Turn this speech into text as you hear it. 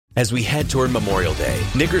As we head toward Memorial Day,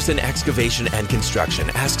 Nickerson Excavation and Construction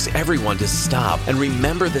asks everyone to stop and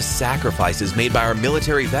remember the sacrifices made by our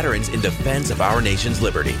military veterans in defense of our nation's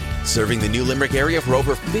liberty. Serving the New Limerick area for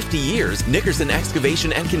over 50 years, Nickerson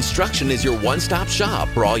Excavation and Construction is your one-stop shop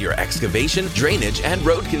for all your excavation, drainage, and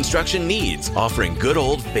road construction needs, offering good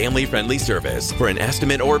old family-friendly service. For an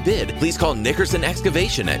estimate or bid, please call Nickerson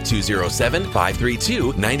Excavation at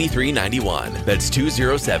 207-532-9391. That's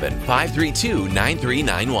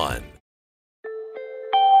 207-532-9391.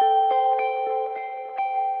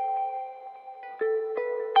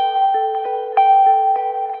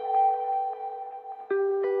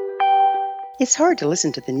 It's hard to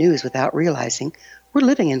listen to the news without realizing we're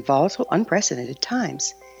living in volatile, unprecedented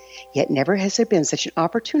times. Yet never has there been such an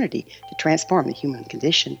opportunity to transform the human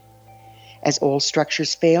condition. As old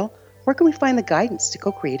structures fail, where can we find the guidance to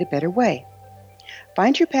co-create a better way?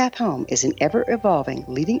 Find Your Path Home is an ever-evolving,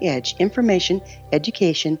 leading-edge information,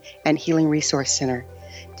 education, and healing resource center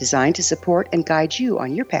designed to support and guide you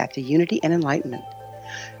on your path to unity and enlightenment.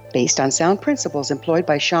 Based on sound principles employed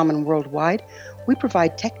by shaman worldwide, we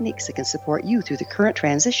provide techniques that can support you through the current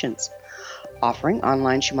transitions, offering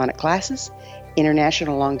online shamanic classes,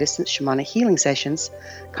 international long-distance shamanic healing sessions,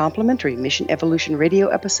 complimentary Mission Evolution radio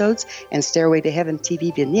episodes and Stairway to Heaven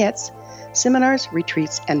TV vignettes, seminars,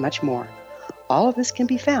 retreats, and much more. All of this can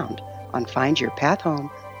be found on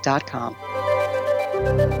findyourpathhome.com.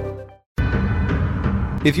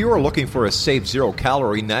 If you are looking for a safe,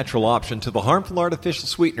 zero-calorie natural option to the harmful artificial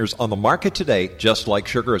sweeteners on the market today, Just Like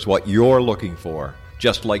Sugar is what you're looking for.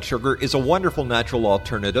 Just Like Sugar is a wonderful natural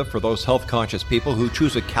alternative for those health-conscious people who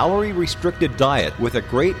choose a calorie-restricted diet with a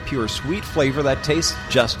great, pure, sweet flavor that tastes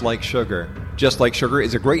just like sugar. Just Like Sugar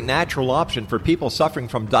is a great natural option for people suffering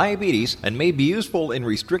from diabetes and may be useful in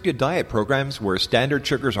restricted diet programs where standard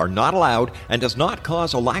sugars are not allowed and does not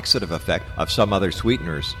cause a laxative effect of some other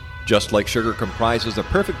sweeteners. Just Like Sugar comprises a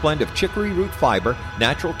perfect blend of chicory root fiber,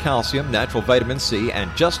 natural calcium, natural vitamin C,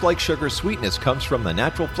 and Just Like Sugar's sweetness comes from the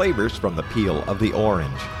natural flavors from the peel of the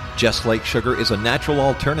orange. Just Like Sugar is a natural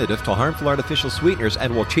alternative to harmful artificial sweeteners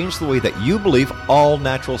and will change the way that you believe all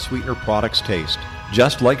natural sweetener products taste.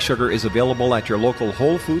 Just Like Sugar is available at your local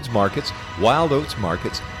Whole Foods markets, Wild Oats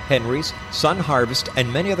markets, Henry's, Sun Harvest,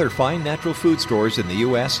 and many other fine natural food stores in the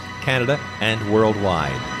U.S., Canada, and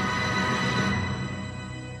worldwide.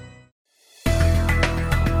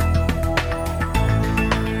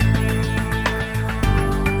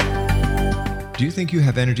 Do you think you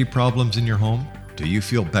have energy problems in your home? Do you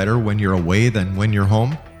feel better when you're away than when you're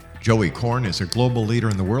home? Joey Korn is a global leader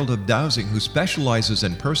in the world of dowsing who specializes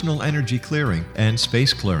in personal energy clearing and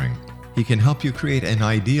space clearing. He can help you create an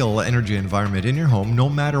ideal energy environment in your home no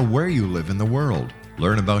matter where you live in the world.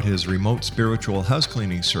 Learn about his remote spiritual house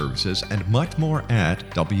cleaning services and much more at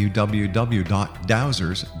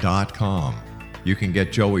www.dowsers.com. You can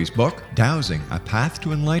get Joey's book, Dowsing, A Path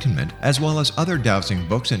to Enlightenment, as well as other dowsing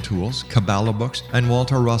books and tools, Kabbalah books, and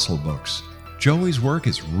Walter Russell books. Joey's work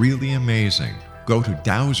is really amazing. Go to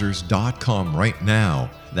dowsers.com right now.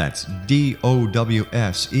 That's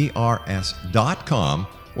DOWSERS.com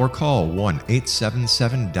or call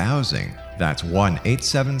 1-877-DOWSING. That's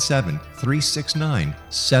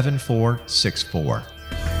 1-877-369-7464.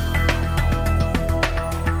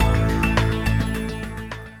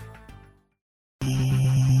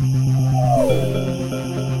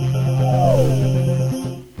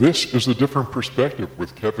 This is A Different Perspective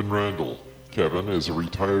with Kevin Randle. Kevin is a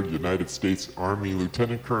retired United States Army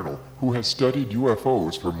Lieutenant Colonel who has studied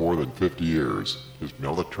UFOs for more than 50 years. His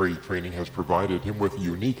military training has provided him with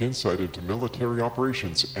unique insight into military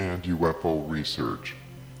operations and UFO research.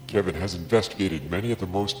 Kevin has investigated many of the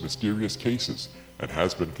most mysterious cases and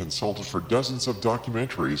has been consulted for dozens of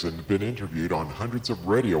documentaries and been interviewed on hundreds of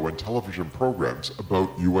radio and television programs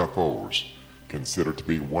about UFOs. Considered to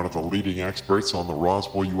be one of the leading experts on the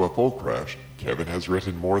Roswell UFO crash, Kevin has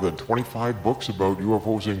written more than 25 books about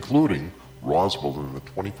UFOs, including Roswell in the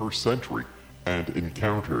 21st Century and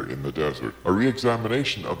Encounter in the Desert, a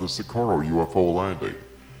re-examination of the Socorro UFO landing.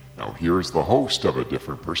 Now here's the host of A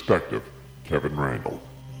Different Perspective, Kevin Randle.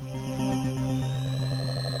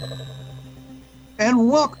 And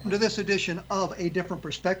welcome to this edition of A Different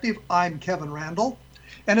Perspective. I'm Kevin Randle,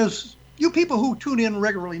 and as you people who tune in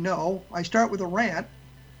regularly know, I start with a rant,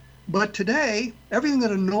 but today, everything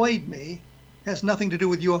that annoyed me has nothing to do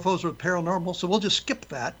with UFOs or paranormal, so we'll just skip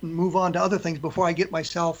that and move on to other things before I get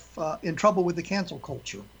myself in trouble with the cancel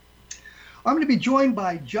culture. I'm going to be joined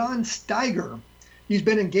by John Steiger. He's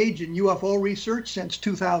been engaged in UFO research since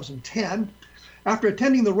 2010. After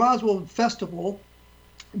attending the Roswell Festival,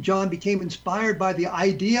 John became inspired by the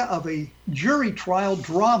idea of a jury trial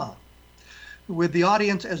drama. with the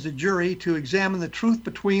audience as the jury to examine the truth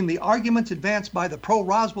between the arguments advanced by the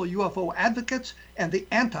pro-Roswell UFO advocates and the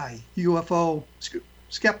anti-UFO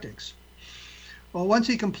skeptics. Well, once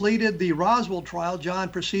he completed the Roswell trial, John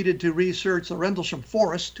proceeded to research the Rendlesham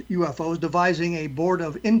Forest UFOs, devising a board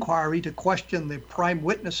of inquiry to question the prime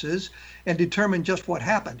witnesses and determine just what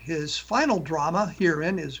happened. His final drama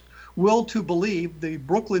herein is Will to Believe, the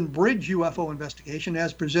Brooklyn Bridge UFO Investigation,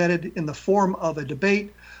 as presented in the form of a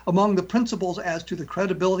debate among the principals as to the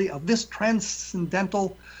credibility of this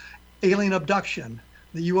transcendental alien abduction.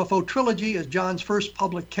 The UFO Trilogy is John's first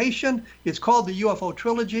publication. It's called the UFO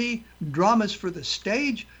Trilogy, Dramas for the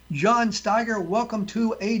Stage. John Steiger, welcome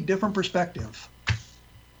to A Different Perspective.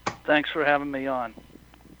 Thanks for having me on.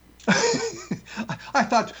 I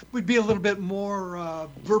thought we'd be a little bit more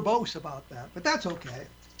verbose about that, but that's okay.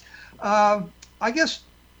 I guess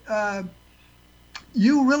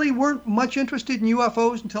you really weren't much interested in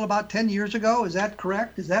UFOs until about 10 years ago. Is that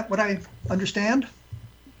correct? Is that what I understand?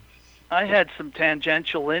 I had some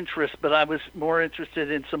tangential interest, but I was more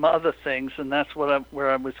interested in some other things, and that's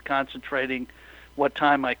where I was concentrating what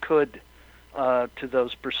time I could to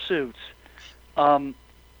those pursuits.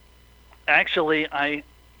 Actually, I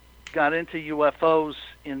got into UFOs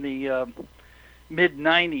in the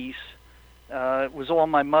mid-'90s. It was all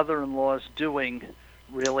my mother-in-law's doing,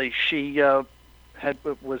 really. She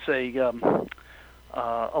was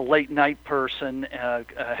a late-night person,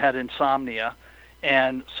 had insomnia.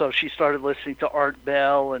 And so she started listening to Art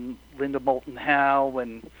Bell and Linda Moulton Howe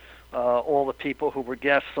and all the people who were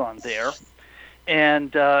guests on there.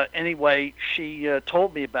 And anyway, she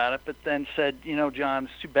told me about it, but then said, John,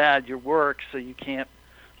 it's too bad your work, so you can't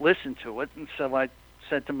listen to it. And so I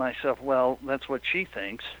said to myself, well, that's what she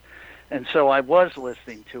thinks. And so I was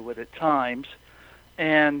listening to it at times.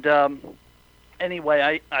 And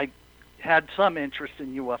anyway, I had some interest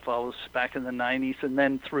in UFOs back in the 90s, and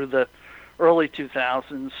then through the early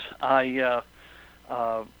 2000s, I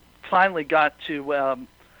finally got to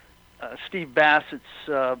Steve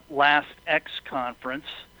Bassett's last X conference,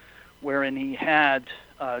 wherein he had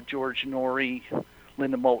George Norrie,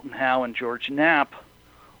 Linda Moulton Howe, and George Knapp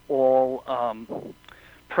all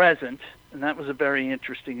present, and that was a very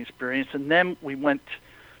interesting experience. And then we went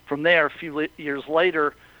from there. A few years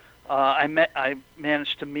later, I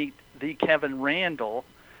managed to meet the Kevin Randle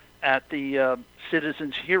at the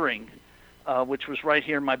Citizens Hearing, which was right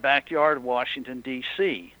here in my backyard, Washington,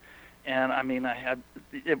 D.C. And I mean,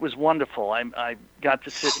 it was wonderful. I got to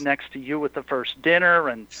sit next to you at the first dinner,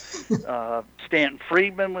 and Stanton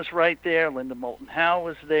Friedman was right there. Linda Moulton Howe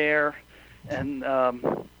was there, and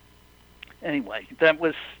anyway, that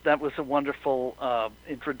was a wonderful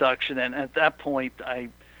introduction. And at that point, I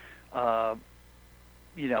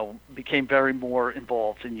became very more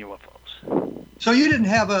involved in UFOs. So you didn't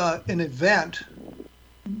have an event.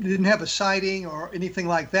 You didn't have a sighting or anything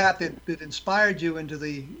like that inspired you into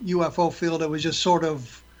the UFO field. It was just sort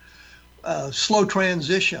of a slow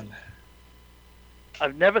transition.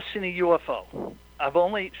 I've never seen a UFO. I've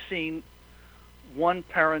only seen one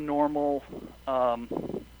paranormal,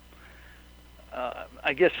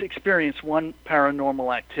 experienced one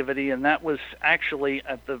paranormal activity, and that was actually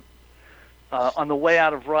at on the way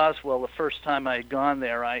out of Roswell. The first time I had gone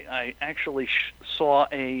there, I actually saw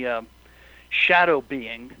a shadow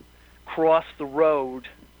being cross the road.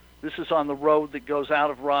 This is on the road that goes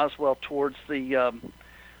out of Roswell towards the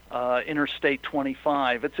Interstate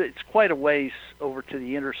 25. It's quite a ways over to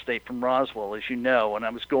the interstate from Roswell, as you know, and I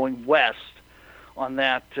was going west on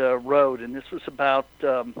that road, and this was about,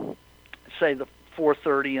 say, the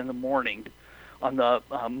 4:30 in the morning on the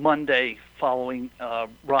Monday following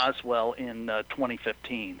Roswell in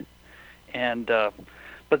 2015. And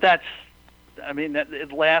but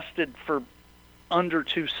it lasted for under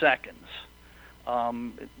 2 seconds.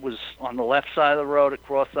 It was on the left side of the road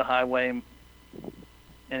across the highway.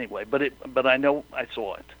 Anyway, but I know I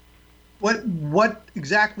saw it. What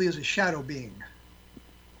exactly is a shadow being?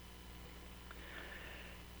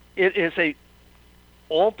 It is a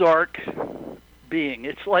all dark being.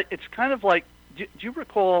 It's kind of like. Do you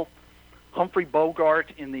recall Humphrey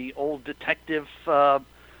Bogart in the old detective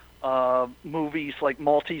movies like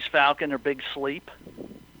Maltese Falcon or Big Sleep?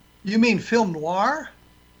 You mean film noir?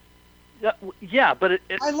 Yeah, but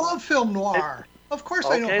I love film noir. Of course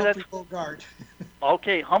I know Humphrey Bogart.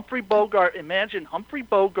 Okay, Humphrey Bogart. Imagine Humphrey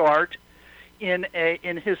Bogart in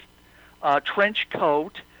his trench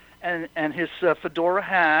coat and his fedora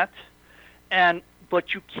hat,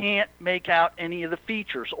 but you can't make out any of the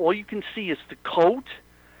features. All you can see is the coat,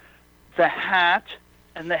 the hat,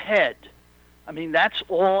 and the head. I mean, that's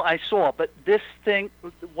all I saw. But this thing,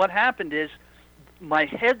 what happened is, my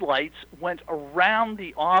headlights went around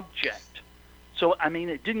the object. So, I mean,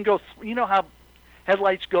 it didn't go through, you know how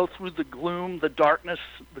headlights go through the gloom, the darkness,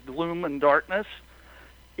 the gloom and darkness?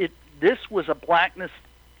 This was a blackness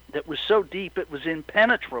that was so deep it was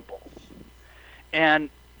impenetrable. And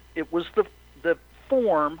it was the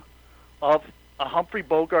form of a Humphrey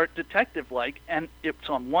Bogart detective like, and it's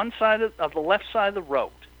on one side of the left side of the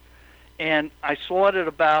road. And I saw it at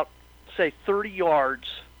about, say, 30 yards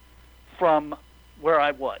from where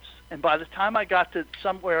I was. And by the time I got to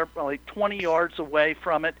somewhere like 20 yards away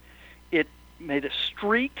from it, it made a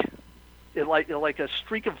streak, like a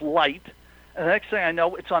streak of light. And the next thing I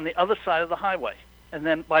know, it's on the other side of the highway. And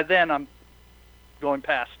then by then, I'm going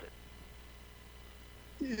past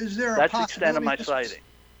it. Is there That's the extent of my sighting.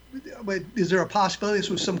 Is there a possibility this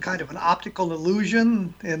was some kind of an optical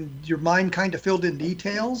illusion and your mind kind of filled in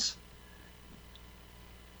details?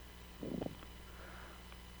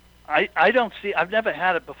 I don't see, I've never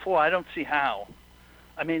had it before. I don't see how.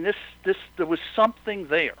 I mean, there was something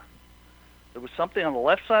there. There was something on the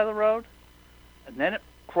left side of the road, and then it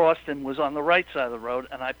crossed and was on the right side of the road,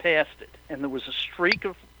 and I passed it. And there was a streak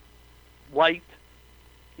of light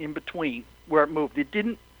in between where it moved. It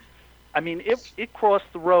didn't, I mean, it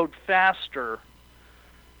crossed the road faster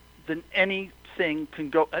than anything can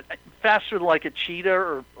go, faster like a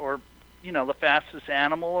cheetah or you know, the fastest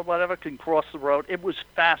animal or whatever can cross the road. It was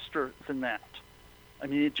faster than that. I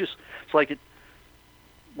mean, it's like it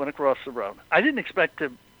went across the road. I didn't expect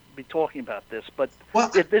to be talking about this, but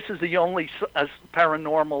this is the only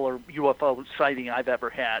paranormal or UFO sighting I've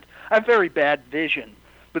ever had. I have very bad vision,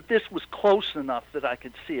 but this was close enough that I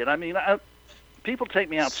could see it. I mean, people take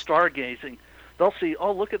me out stargazing. They'll see,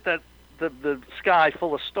 oh, look at that, the sky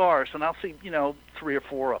full of stars, and I'll see, you know, 3 or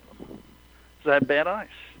 4 of them. Is that bad eyes?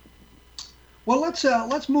 Well,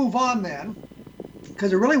 let's move on then,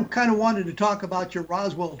 because I really kind of wanted to talk about your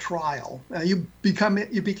Roswell trial. You became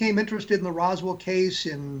interested in the Roswell case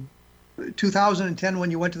in 2010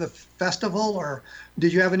 when you went to the festival, or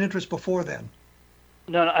did you have an interest before then?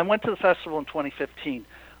 No, I went to the festival in 2015.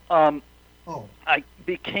 I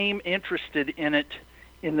became interested in it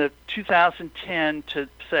in the 2010 to,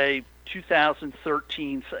 say,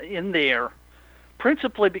 2013, in there,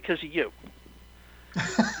 principally because of you.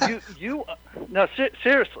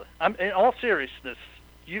 Seriously, I'm in all seriousness.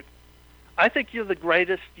 I think you're the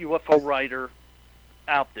greatest UFO writer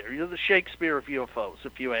out there. You're the Shakespeare of UFOs,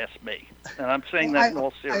 if you ask me. And I'm saying that in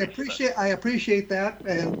all seriousness. I appreciate that,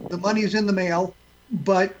 and the money's in the mail.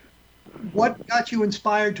 But what got you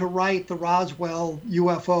inspired to write the Roswell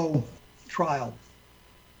UFO trial?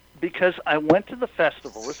 Because I went to the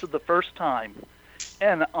festival. This was the first time,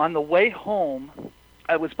 and on the way home,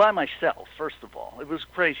 I was by myself, first of all. It was a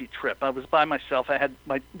crazy trip. I was by myself. I had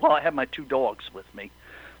my 2 dogs with me,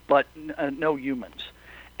 but no humans.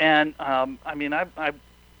 And I mean, I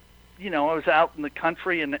was out in the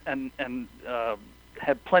country and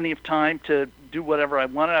had plenty of time to do whatever I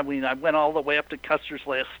wanted. I mean, I went all the way up to Custer's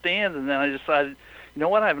Last Stand, and then I decided, you know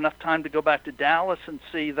what, I have enough time to go back to Dallas and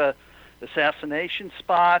see the assassination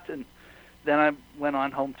spot, and then I went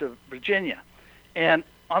on home to Virginia. And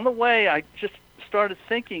on the way, I just started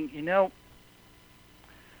thinking, you know,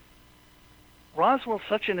 Roswell's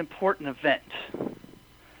such an important event.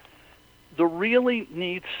 There really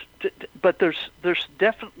needs to, but there's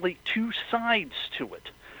definitely 2 sides to it.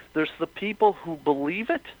 There's the people who believe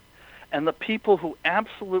it and the people who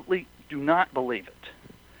absolutely do not believe it.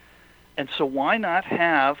 And so why not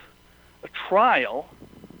have a trial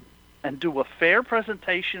and do a fair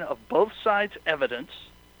presentation of both sides' evidence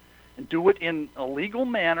and do it in a legal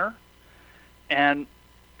manner and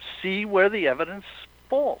see where the evidence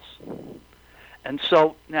falls. And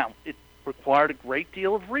so now it required a great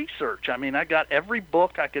deal of research. I mean, I got every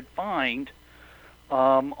book I could find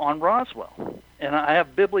on Roswell. And I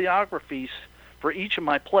have bibliographies for each of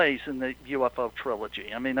my plays in the UFO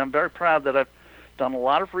Trilogy. I mean, I'm very proud that I've done a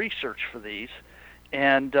lot of research for these.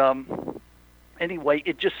 And anyway,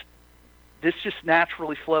 this just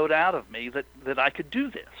naturally flowed out of me that I could do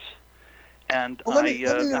this. And well, let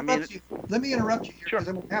me interrupt you here, because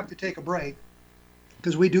I'm going to have to take a break,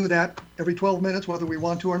 because we do that every 12 minutes, whether we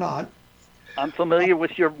want to or not. I'm familiar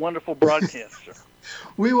with your wonderful broadcast, sir.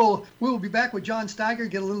 We will be back with John Steiger,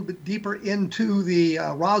 get a little bit deeper into the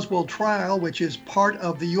Roswell trial, which is part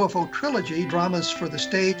of the UFO Trilogy, Dramas for the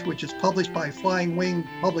Stage, which is published by Flying Wing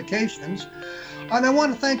Publications. And I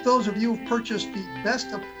want to thank those of you who've purchased the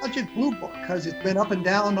Best of Budget Blue Book, because it's been up and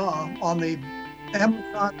down on the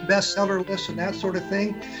Amazon bestseller list and that sort of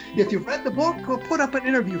thing. If you've read the book, put up an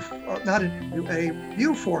interview, a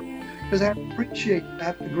review for it, because I appreciate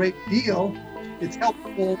that a great deal. It's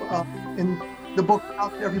helpful in the book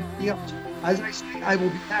out to everybody else. As I say, I will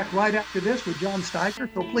be back right after this with John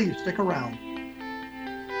Steiger, so please stick around.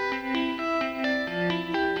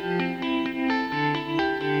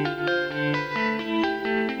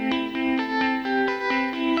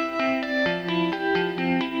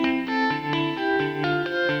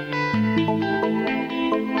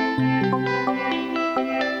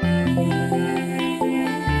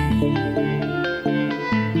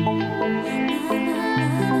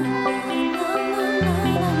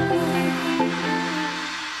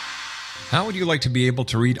 How would you like to be able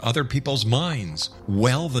to read other people's minds?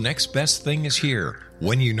 Well, the next best thing is here.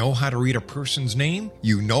 When you know how to read a person's name,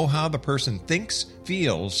 you know how the person thinks,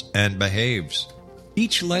 feels, and behaves.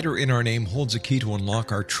 Each letter in our name holds a key to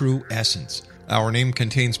unlock our true essence. Our name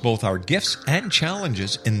contains both our gifts and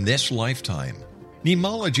challenges in this lifetime.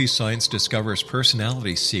 Mnemology science discovers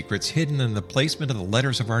personality secrets hidden in the placement of the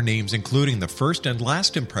letters of our names, including the first and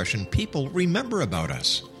last impression people remember about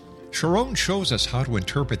us. Sharon shows us how to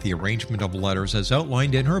interpret the arrangement of letters as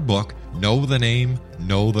outlined in her book, Know the Name,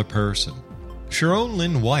 Know the Person. Sharon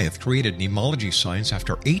Lynn Wyeth created mnemology science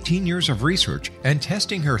after 18 years of research and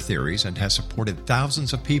testing her theories, and has supported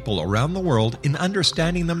thousands of people around the world in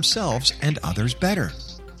understanding themselves and others better.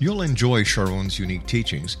 You'll enjoy Sharon's unique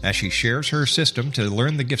teachings as she shares her system to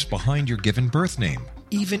learn the gifts behind your given birth name.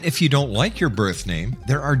 Even if you don't like your birth name,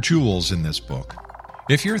 there are jewels in this book.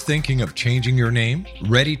 If you're thinking of changing your name,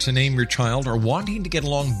 ready to name your child, or wanting to get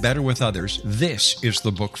along better with others, this is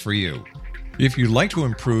the book for you. If you'd like to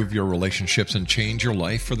improve your relationships and change your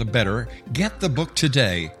life for the better, get the book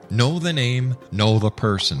today, Know the Name, Know the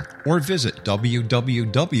Person, or visit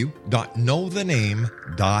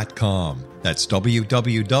www.knowthename.com. That's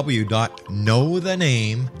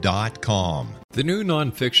www.knowthename.com. The new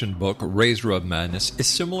nonfiction book, Razor of Madness, is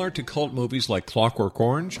similar to cult movies like Clockwork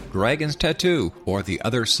Orange, Dragon's Tattoo, or The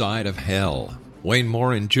Other Side of Hell. Wayne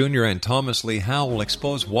Morin Jr. and Thomas Lee Howe will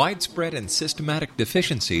expose widespread and systematic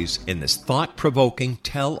deficiencies in this thought-provoking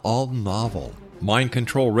tell-all novel. Mind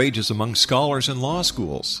control rages among scholars in law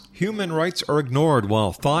schools. Human rights are ignored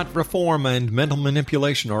while thought reform and mental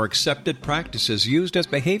manipulation are accepted practices used as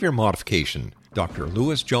behavior modification. Dr.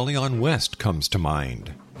 Louis Jolyon West comes to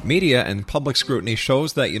mind. Media and public scrutiny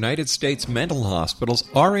shows that United States mental hospitals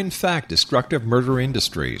are in fact destructive murder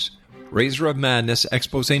industries. Razor of Madness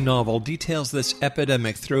expose novel details this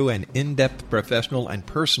epidemic through an in-depth professional and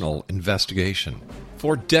personal investigation.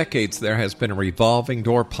 For decades, there has been a revolving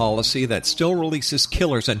door policy that still releases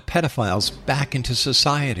killers and pedophiles back into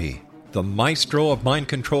society. The maestro of mind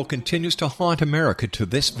control continues to haunt America to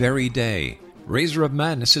this very day. Razor of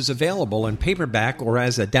Madness is available in paperback or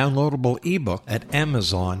as a downloadable ebook at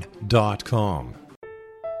Amazon.com.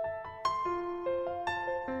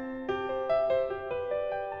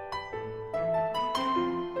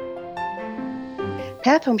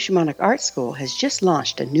 Path Home Shamanic Art School has just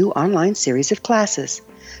launched a new online series of classes,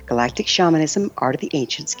 Galactic Shamanism, Art of the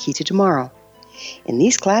Ancients, Key to Tomorrow. In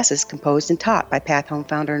these classes, composed and taught by Path Home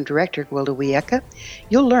founder and director Gwilda Wiyaka,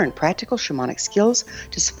 you'll learn practical shamanic skills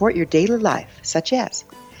to support your daily life, such as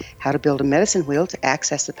how to build a medicine wheel to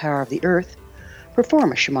access the power of the earth,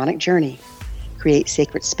 perform a shamanic journey, create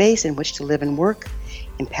sacred space in which to live and work,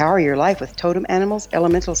 empower your life with totem animals,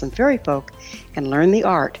 elementals, and fairy folk, and learn the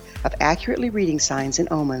art of accurately reading signs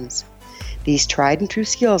and omens. These tried and true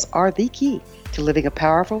skills are the key to living a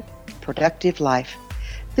powerful, productive life.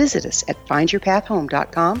 Visit us at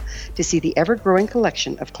findyourpathhome.com to see the ever-growing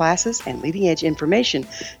collection of classes and leading-edge information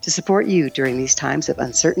to support you during these times of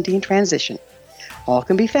uncertainty and transition. All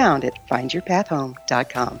can be found at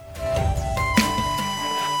findyourpathhome.com.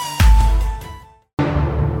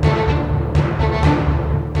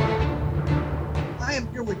 I am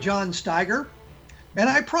here with John Steiger, and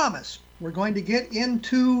I promise we're going to get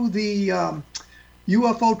into the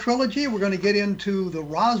UFO Trilogy. We're going to get into the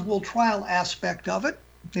Roswell trial aspect of it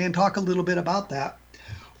and talk a little bit about that.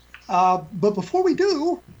 But before we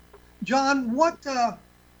do, John, what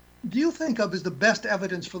do you think of as the best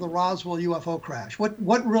evidence for the Roswell UFO crash?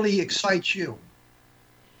 What really excites you?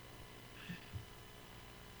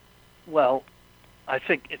 Well, I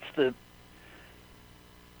think it's the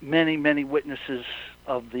many, many witnesses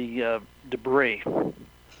of the debris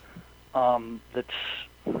that's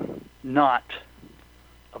not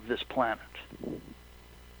of this planet.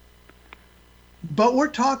 But we're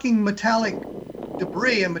talking metallic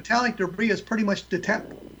debris, and metallic debris is pretty much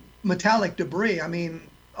metallic debris. I mean,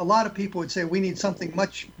 a lot of people would say we need something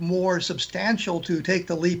much more substantial to take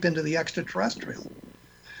the leap into the extraterrestrial.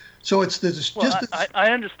 So it's this. Well, I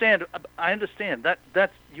understand. I understand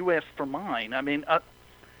that you asked for mine. I mean,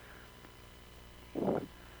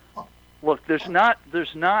 look, there's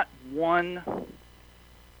not one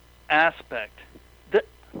aspect.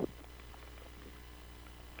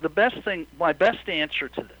 The best thing, my best answer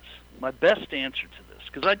to this,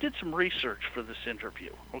 because I did some research for this interview,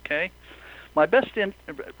 okay? My best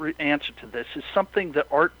answer to this is something that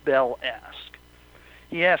Art Bell asked.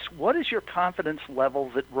 He asked, what is your confidence level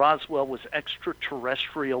that Roswell was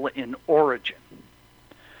extraterrestrial in origin?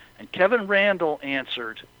 And Kevin Randle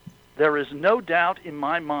answered, there is no doubt in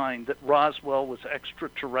my mind that Roswell was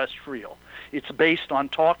extraterrestrial. It's based on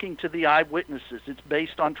talking to the eyewitnesses. It's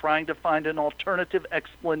based on trying to find an alternative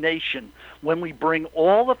explanation. When we bring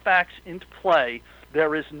all the facts into play,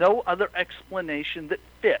 there is no other explanation that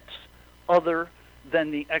fits other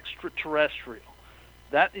than the extraterrestrial.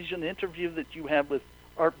 That is an interview that you have with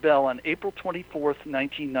Art Bell on April 24th,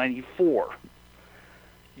 1994.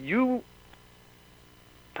 You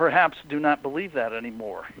perhaps do not believe that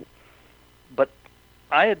anymore, but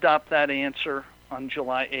I adopt that answer on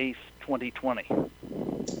July 8th, 2020.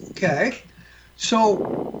 Okay.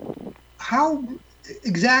 So how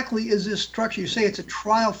exactly is this structure? You say it's a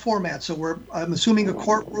trial format, so I'm assuming a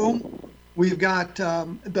courtroom. We've got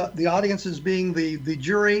the audiences being the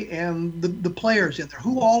jury and the players in there.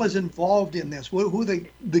 Who all is involved in this? Who are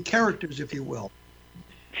the characters, if you will?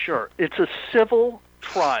 Sure. It's a civil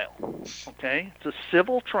trial, okay? It's a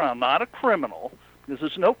civil trial, not a criminal, because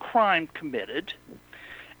there's no crime committed.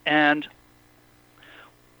 And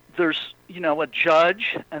there's, a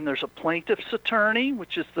judge, and there's a plaintiff's attorney,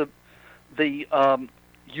 which is the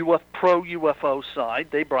pro-UFO side.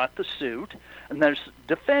 They brought the suit. And there's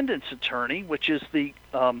defendant's attorney, which is the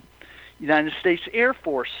United States Air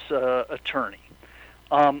Force attorney.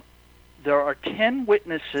 There are 10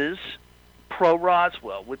 witnesses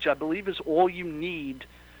pro-Roswell, which I believe is all you need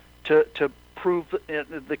to prove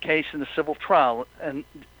the case in a civil trial. And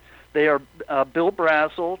they are Bill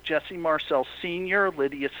Brazel, Jesse Marcel Sr.,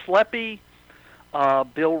 Lydia Sleppy,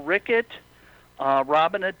 Bill Rickett,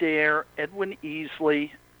 Robin Adair, Edwin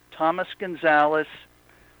Easley, Thomas Gonzalez,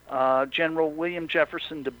 General William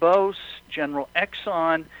Jefferson DuBose, General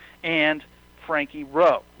Exxon, and Frankie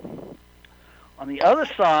Rowe. On the other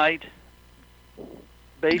side,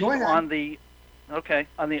 based on the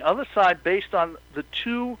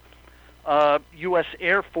two U.S.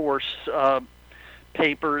 Air Force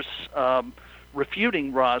papers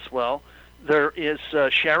refuting Roswell, there is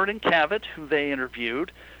Sheridan Cavett, who they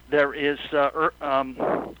interviewed. There is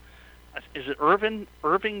is it Irving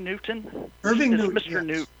Newton? Irving Newton, Mr. yes.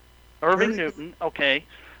 Newton. Irving Newton, okay.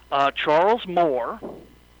 Charles Moore,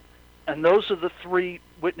 and those are the three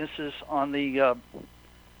witnesses on the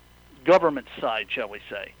government side, shall we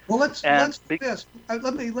say? Well, let's do this.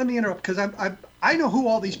 Let me interrupt, because I know who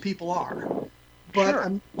all these people are, but sure.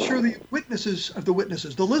 I'm sure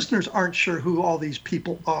the listeners aren't sure who all these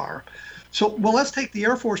people are. So, well, let's take the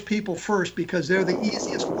Air Force people first, because they're the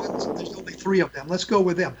easiest ones. There's only 3 of them. Let's go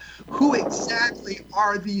with them. Who exactly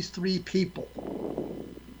are these 3 people?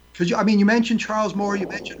 Because, you mentioned Charles Moore, you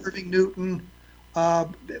mentioned Irving Newton.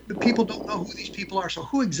 People don't know who these people are. So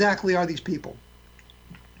who exactly are these people?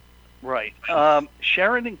 Right.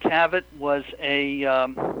 Sheridan Cavett was a...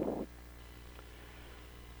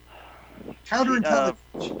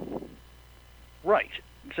 counterintelligence. Right,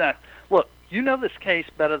 exactly. Look, you know this case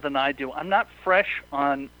better than I do. I'm not fresh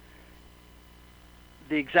on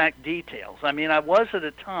the exact details. I was at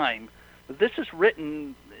a time, but this is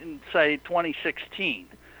written in, say, 2016.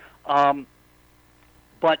 But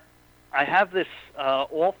I have this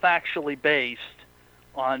all factually based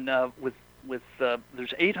on with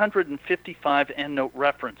there's 855 endnote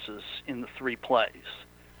references in the 3 plays.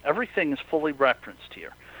 Everything is fully referenced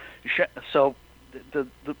here. So the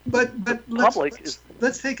public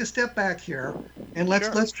let's take a step back here, and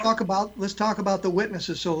let's talk about the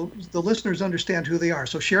witnesses so the listeners understand who they are.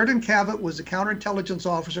 So Sheridan Cavett was a counterintelligence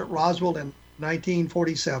officer at Roswell in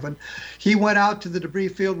 1947. He went out to the debris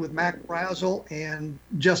field with Mac Brazel and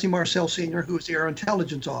Jesse Marcel Sr., who was the air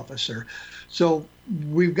intelligence officer. So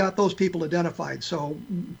we've got those people identified. So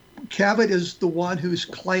Cavett is the one who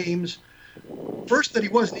claims first that he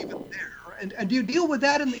wasn't even there. And do you deal with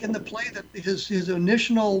that in the play, that his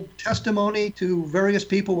initial testimony to various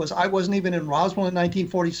people was, I wasn't even in Roswell in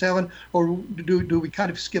 1947, or do we kind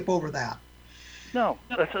of skip over that? No,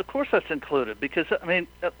 of course that's included, because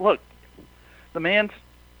look, the man's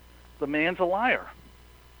a liar.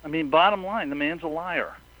 Bottom line, the man's a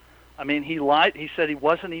liar. He lied. He said he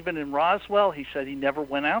wasn't even in Roswell. He said he never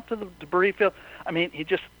went out to the debris field.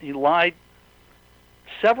 He lied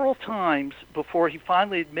several times before he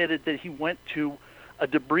finally admitted that he went to a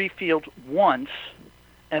debris field once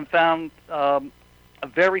and found a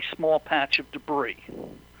very small patch of debris.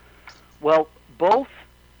 Well, both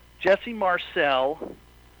Jesse Marcel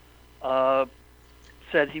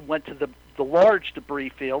said he went to the large debris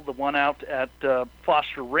field, the one out at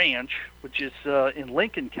Foster Ranch, which is in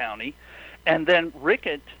Lincoln County, and then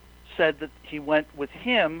Rickett said that he went with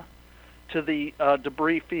him to the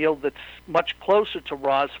debris field that's much closer to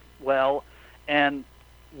Roswell and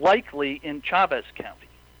likely in Chavez County.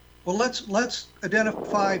 Well, let's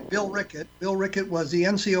identify Bill Rickett. Bill Rickett was the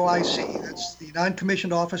NCOIC. That's the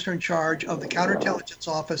non-commissioned officer in charge of the counterintelligence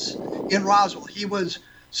office in Roswell. He was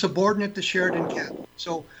subordinate to Sheridan Cannon.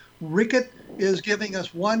 So Rickett is giving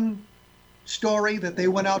us one story that they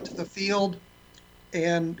went out to the field,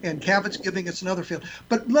 and Cavitt's giving us another field.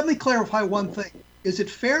 But let me clarify one thing. Is it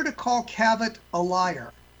fair to call Cavitt a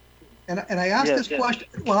liar? And I asked this question.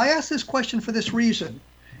 Well, I asked this question for this reason.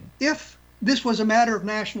 If this was a matter of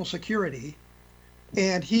national security,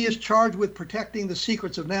 and he is charged with protecting the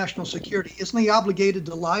secrets of national security, isn't he obligated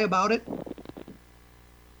to lie about it?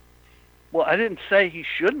 Well, I didn't say he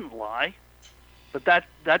shouldn't lie, but that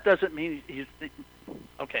doesn't mean he's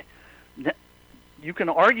okay. You can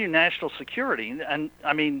argue national security, and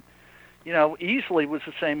I mean, Easley was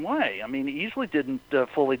the same way. I mean, Easley didn't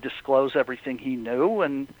fully disclose everything he knew,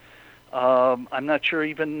 and I'm not sure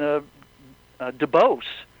even DuBose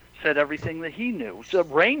said everything that he knew. So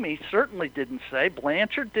Ramey certainly didn't say.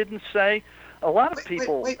 Blanchard didn't say. A lot of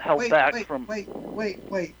people held back from. Wait.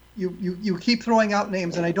 You keep throwing out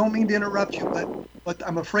names, and I don't mean to interrupt you, but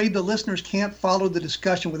I'm afraid the listeners can't follow the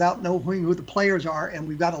discussion without knowing who the players are, and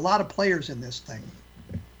we've got a lot of players in this thing.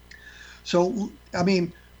 So, I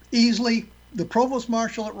mean, Easley, the provost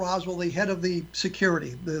marshal at Roswell, the head of the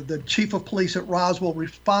security, the chief of police at Roswell,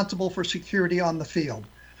 responsible for security on the field.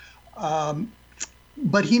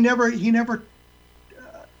 But he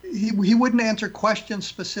wouldn't answer questions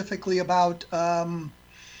specifically about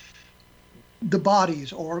the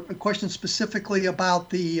bodies, or questions specifically about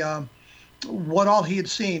the what all he had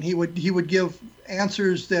seen. He would give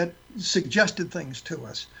answers that suggested things to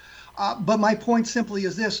us. But my point simply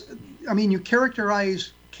is this: I mean, you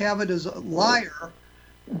characterize Cavitt as a liar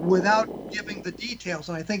without giving the details,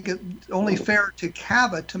 and I think it's only fair to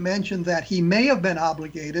Cavitt to mention that he may have been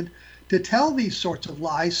obligated to tell these sorts of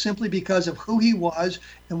lies simply because of who he was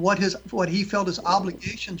and what he felt his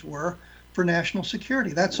obligations were for national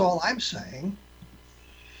security. That's all I'm saying.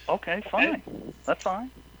 Okay, fine. That's fine.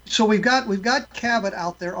 So we've got Cavitt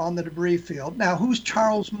out there on the debris field. Now, who's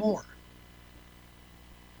Charles Moore?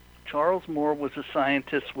 Charles Moore was a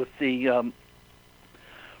scientist with the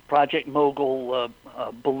Project Mogul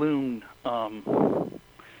balloon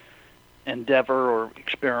endeavor or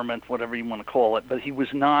experiment, whatever you want to call it. But he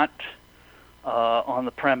was not on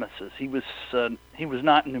the premises. He was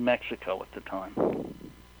not in New Mexico at the time.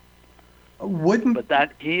 But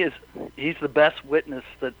that he's the best witness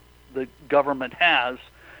that the government has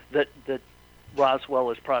that Roswell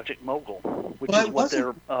is Project Mogul, which is what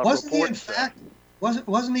their reports say.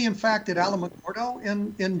 Wasn't he in fact at Alamogordo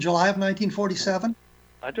in July of 1947?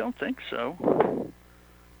 I don't think so.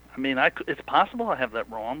 I mean, it's possible I have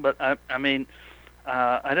that wrong, but I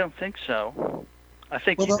don't think so. I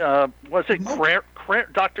think was it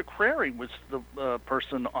Dr. Crary was the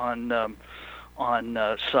person on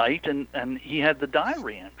site, and he had the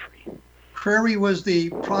diary entry. Crary was the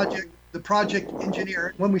project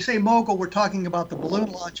engineer. When we say mogul, we're talking about the balloon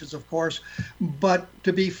launches, of course. But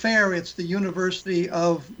to be fair, it's the University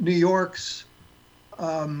of New York's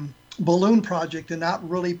balloon project, and not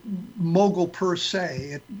really mogul per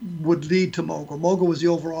se. It would lead to mogul. Mogul was the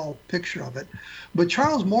overall picture of it. But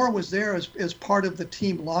Charles Moore was there as part of the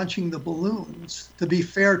team launching the balloons, to be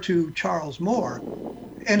fair to Charles Moore.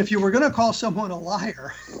 And if you were going to call someone a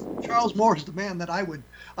liar, Charles Moore is the man that I would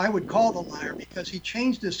call the liar, because he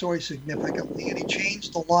changed his story significantly, and he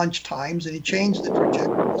changed the launch times, and he changed the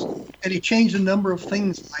trajectories, and he changed a number of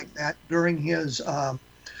things like that during his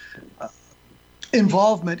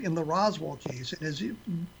involvement in the Roswell case. And his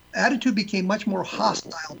attitude became much more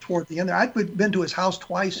hostile toward the end. I'd been to his house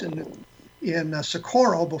twice in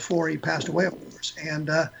Socorro before he passed away, of course,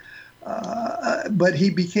 and but he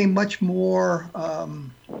became much more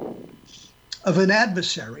of an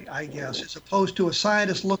adversary, I guess, as opposed to a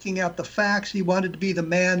scientist looking at the facts. He wanted to be the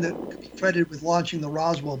man that could be credited with launching the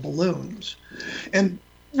Roswell balloons. And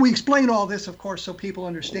we explain all this, of course, so people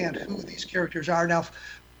understand who these characters are. Now,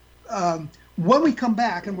 when we come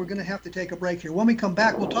back, and we're going to have to take a break here, when we come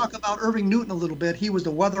back, we'll talk about Irving Newton a little bit. He was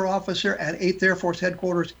the weather officer at 8th Air Force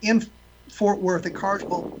Headquarters in Fort Worth at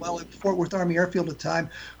Carswell, at Fort Worth Army Airfield at the time,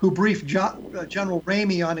 who briefed General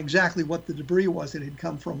Ramey on exactly what the debris was that had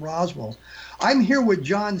come from Roswell. I'm here with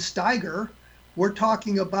John Steiger, we're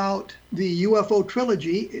talking about the UFO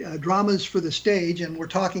Trilogy, dramas for the stage, and we're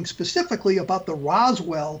talking specifically about the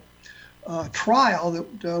Roswell trial that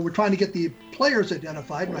we're trying to get the players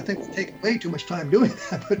identified. And I think we're taking way too much time doing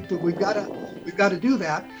that, but we've got to do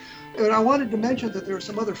that. And I wanted to mention that there are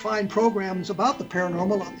some other fine programs about the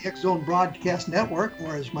paranormal on the X Zone Broadcast Network,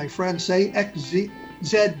 or as my friends say, xzbn.net.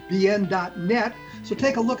 So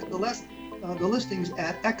take a look at the listings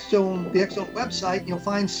at the X Zone website, and you'll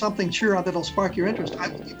find something sure that'll spark your interest. I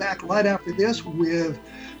will be back right after this with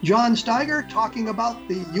John Steiger talking about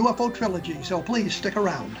the UFO Trilogy. So please stick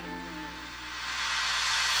around.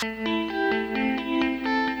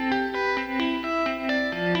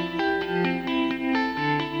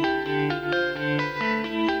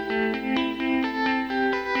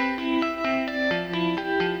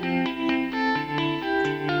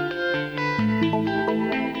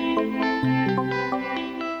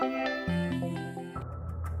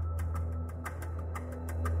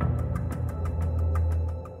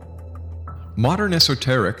 Modern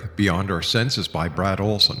Esoteric, Beyond Our Senses by Brad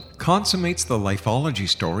Olson, consummates the lifology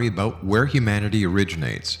story about where humanity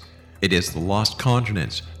originates. It is the lost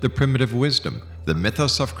continents, the primitive wisdom, the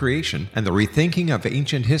mythos of creation, and the rethinking of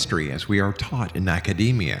ancient history as we are taught in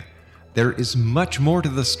academia. There is much more to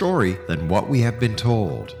the story than what we have been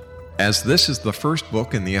told. As this is the first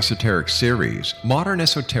book in the Esoteric series, Modern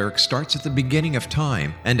Esoteric starts at the beginning of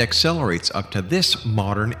time and accelerates up to this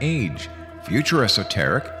modern age. Future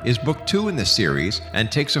Esoteric is book 2 in the series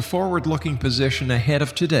and takes a forward-looking position ahead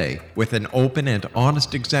of today with an open and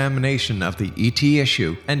honest examination of the ET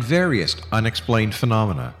issue and various unexplained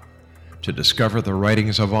phenomena. To discover the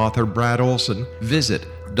writings of author Brad Olson, visit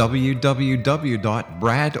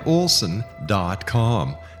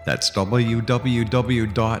www.bradolson.com. That's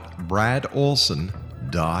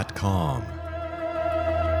www.bradolson.com.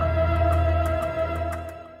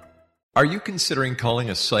 Are you considering calling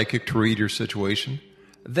a psychic to read your situation?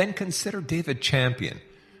 Then consider David Champion,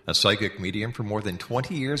 a psychic medium for more than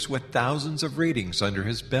 20 years with thousands of readings under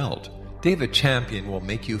his belt. David Champion will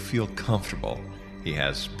make you feel comfortable. He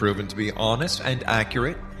has proven to be honest and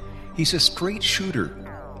accurate. He's a straight shooter.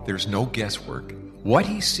 There's no guesswork. What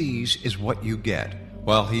he sees is what you get.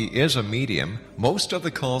 While he is a medium, most of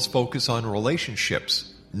the calls focus on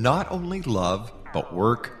relationships, not only love, but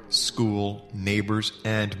work, school, neighbors,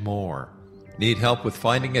 and more. Need help with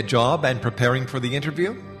finding a job and preparing for the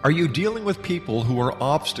interview? Are you dealing with people who are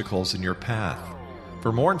obstacles in your path?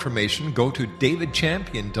 For more information, go to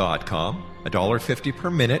davidchampion.com, $1.50 per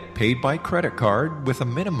minute paid by credit card with a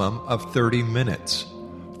minimum of 30 minutes.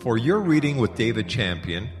 For your reading with David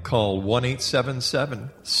Champion, call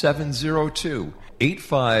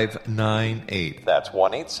 1-877-702-8598. That's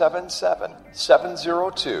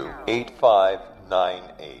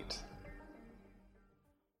 1-877-702-8598.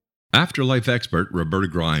 Afterlife expert Roberta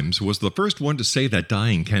Grimes was the first one to say that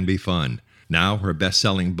dying can be fun. Now her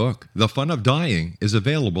best-selling book, The Fun of Dying, is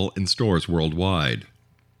available in stores worldwide.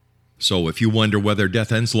 So if you wonder whether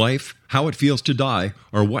death ends life, how it feels to die,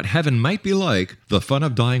 or what heaven might be like, The Fun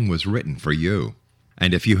of Dying was written for you.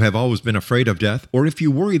 And if you have always been afraid of death, or if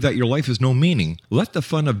you worry that your life has no meaning, let The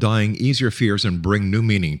Fun of Dying ease your fears and bring new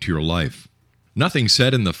meaning to your life. Nothing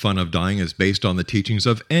said in The Fun of Dying is based on the teachings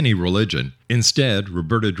of any religion. Instead,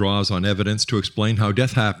 Roberta draws on evidence to explain how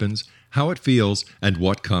death happens, how it feels, and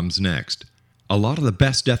what comes next. A lot of the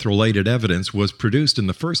best death-related evidence was produced in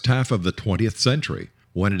the first half of the 20th century.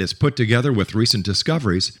 When it is put together with recent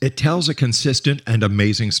discoveries, it tells a consistent and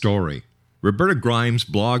amazing story. Roberta Grimes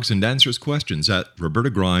blogs and answers questions at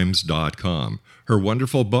robertagrimes.com. Her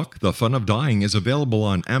wonderful book, The Fun of Dying, is available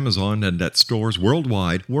on Amazon and at stores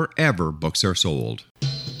worldwide wherever books are sold.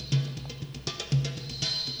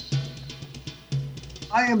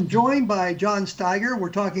 I am joined by John Steiger. We're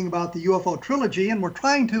talking about the UFO Trilogy, and we're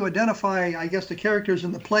trying to identify, I guess, the characters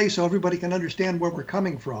in the play so everybody can understand where we're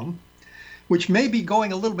coming from, which may be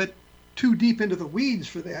going a little bit too deep into the weeds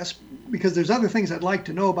for this, because there's other things I'd like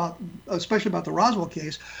to know about, especially about the Roswell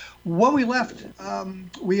case. When we left,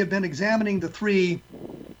 we had been examining the three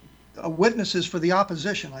witnesses for the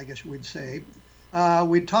opposition, I guess we'd say.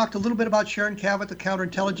 We talked a little bit about Sharon Cavett, the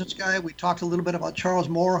counterintelligence guy. We talked a little bit about Charles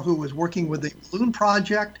Moore, who was working with the Balloon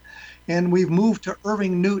Project. And we've moved to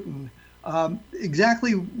Irving Newton.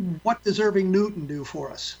 Exactly what does Irving Newton do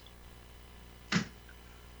for us?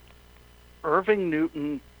 Irving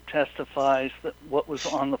Newton testifies that what was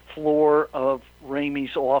on the floor of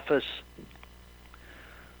Ramey's office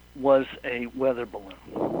was a weather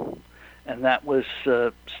balloon, and that was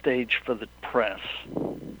staged for the press.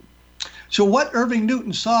 So what Irving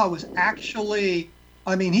Newton saw was actually,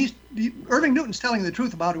 I mean, Irving Newton's telling the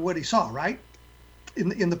truth about what he saw, right?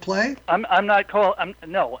 in the play? I'm not call.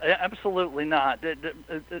 No, absolutely not.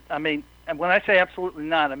 I mean, and when I say absolutely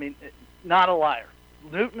not, I mean not a liar.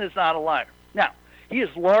 Newton is not a liar. Now, he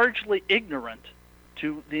is largely ignorant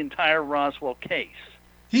to the entire Roswell case.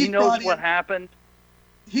 He knows what happened.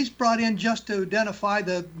 He's brought in just to identify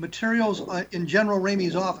the materials in General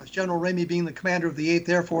Ramey's office, General Ramey being the commander of the 8th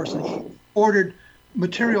Air Force, and he ordered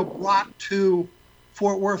material brought to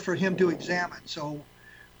Fort Worth for him to examine. So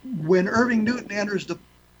when Irving Newton enters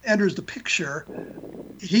the picture,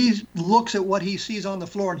 he looks at what he sees on the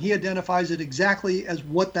floor and he identifies it exactly as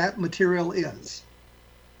what that material is.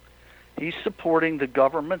 He's supporting the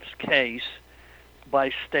government's case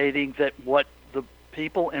by stating that what the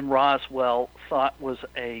people in Roswell thought was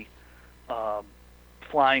a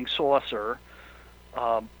flying saucer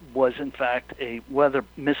was in fact a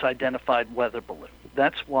misidentified weather balloon.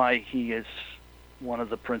 That's why he is one of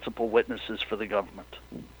the principal witnesses for the government.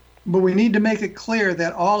 But we need to make it clear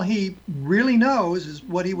that all he really knows is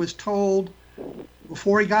what he was told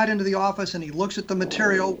before he got into the office, and he looks at the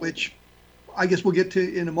material, which I guess we'll get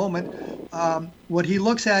to in a moment. What he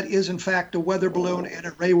looks at is, in fact, a weather balloon and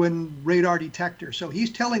a Raywin radar detector. So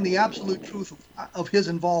he's telling the absolute truth of his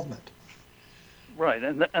involvement. Right,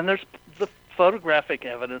 and there's the photographic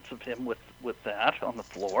evidence of him with that on the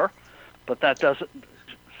floor, but that doesn't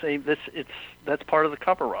say this. That's part of the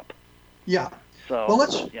cover-up. Yeah. So, well,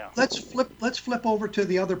 let's flip over to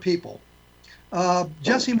the other people.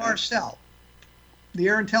 Jesse Marcel, the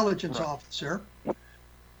Air Intelligence Officer,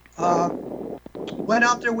 went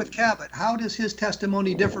out there with Cabot. How does his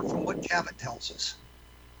testimony differ from what Cabot tells us?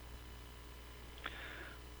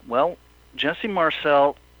 Well, Jesse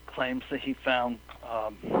Marcel claims that he found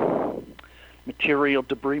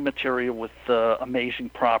debris material with amazing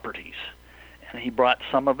properties, and he brought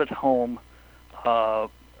some of it home,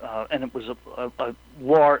 and it was a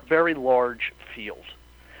very large field,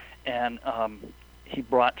 and he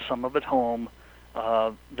brought some of it home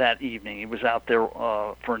that evening. He was out there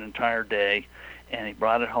for an entire day, and he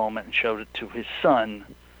brought it home and showed it to his son,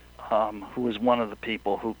 who is one of the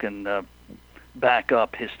people who can back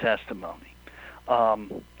up his testimony.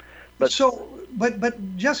 But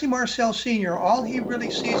Jesse Marcel Sr., all he really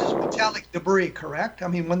sees is metallic debris, correct? I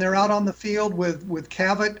mean, when they're out on the field with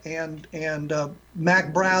Cabot and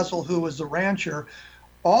Mac Brazel, who was the rancher,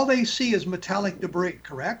 all they see is metallic debris,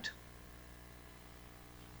 correct?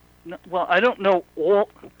 No, well, I don't know all.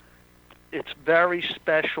 It's very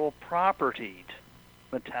special propertied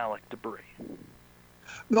metallic debris.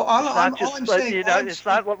 No, I'm saying, it's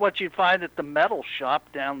not what you'd find at the metal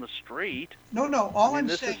shop down the street. No. All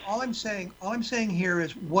I'm saying here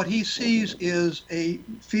is what he sees is a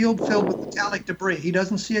field filled with metallic debris. He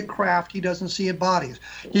doesn't see a craft. He doesn't see bodies.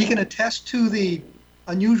 He can attest to the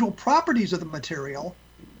unusual properties of the material,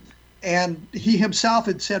 and he himself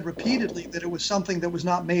had said repeatedly that it was something that was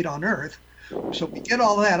not made on Earth. So we get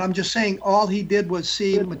all that. I'm just saying all he did was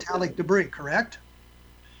see metallic debris, correct?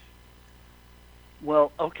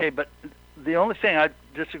 Well, okay, but the only thing I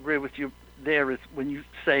disagree with you there is when you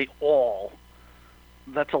say all,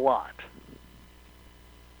 that's a lot.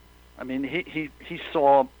 I mean, he's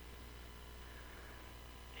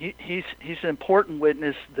an important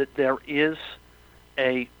witness that there is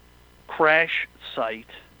a crash site,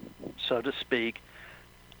 so to speak,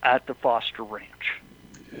 at the Foster Ranch.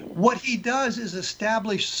 What he does is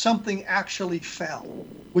establish something actually fell,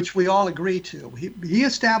 which we all agree to. He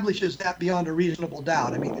establishes that beyond a reasonable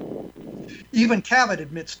doubt. I mean, even Cabot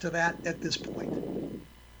admits to that at this point.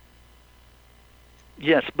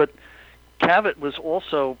 Yes, but Cabot was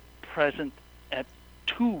also present at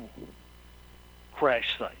 2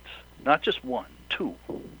 crash sites, not just 1, 2.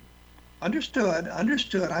 Understood. I'm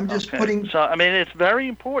just putting. So I mean, it's very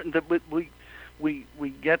important that we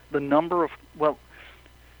get the number of. Well,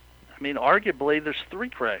 I mean, arguably there's 3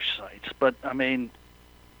 crash sites, but I mean,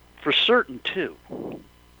 for certain 2.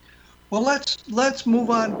 Well, let's move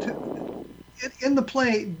on to in the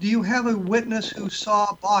play. Do you have a witness who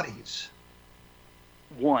saw bodies?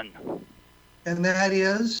 1. And that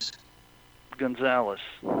is Gonzalez.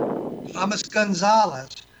 Thomas Gonzalez.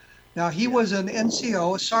 Now he was an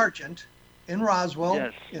NCO, a sergeant in Roswell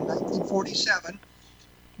in 1947.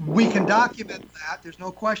 We can document that. There's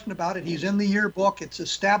no question about it. He's in the yearbook. It's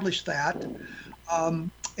established that.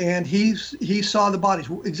 And he saw the bodies.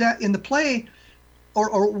 In the play,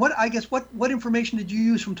 or what? I guess what information did you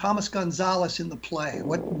use from Thomas Gonzalez in the play?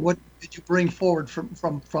 What did you bring forward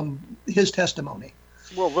from his testimony?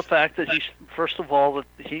 Well, the fact that first of all that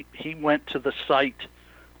he went to the site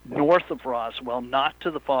north of Roswell, not to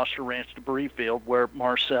the Foster Ranch debris field where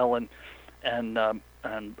Marcel and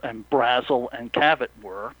Brazel and Cabot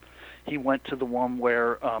were. he went to the one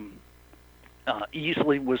where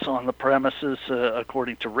Easley was on the premises,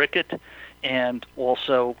 according to Rickett, and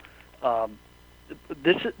also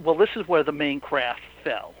this is where the main craft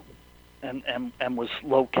fell and was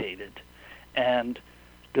located. And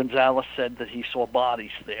Gonzalez said that he saw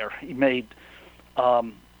bodies there. He made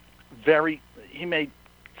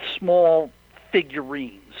small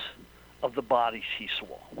figurines of the bodies he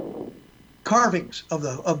saw. Carvings of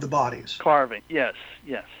the bodies. Carving, yes.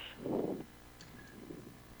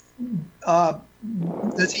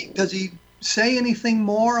 Does he say anything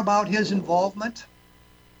more about his involvement?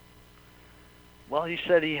 Well, he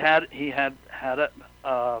said he had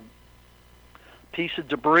a piece of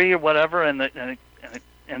debris or whatever, and it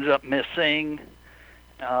ended up missing.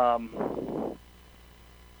 But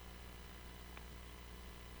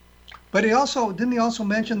didn't he also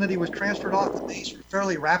mention that he was transferred off the base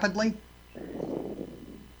fairly rapidly?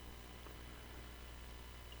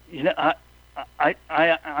 You know, I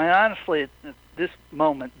honestly at this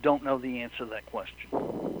moment don't know the answer to that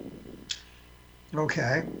question.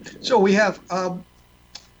 Okay, so we have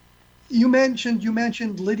you mentioned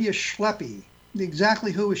Lydia Schleppe.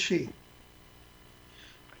 Exactly who is she?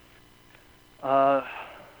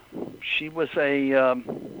 She was a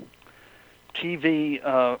TV.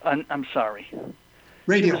 I'm sorry.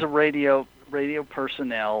 Radio. She was a radio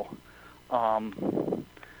personnel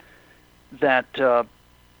that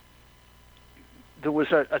there was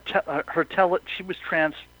she was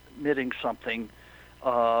transmitting something,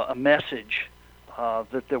 a message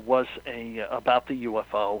that there was about the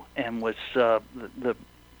UFO, and was the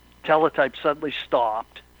teletype suddenly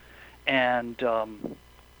stopped, and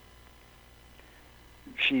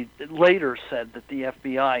she later said that the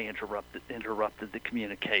FBI interrupted the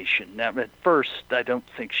communication. Now, at first, I don't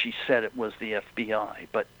think she said it was the FBI,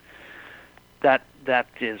 but that's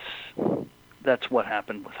what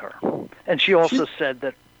happened with her. And she also said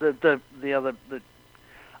that the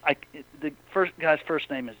first guy's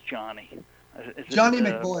first name is Johnny. Johnny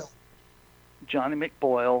McBoyle. Johnny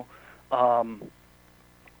McBoyle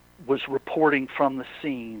was reporting from the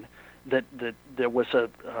scene that there was a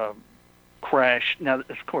crash. Now,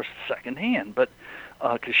 of course, secondhand, but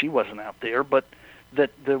because she wasn't out there, but that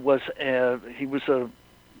there was he was a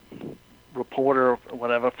reporter or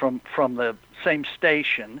whatever from the same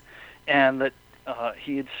station, and that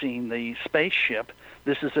he had seen the spaceship.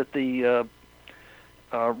 This is at the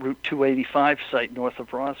Route 285 site north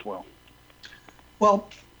of Roswell. Well,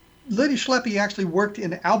 Lydia Schleppe actually worked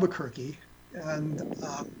in Albuquerque, and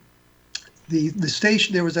the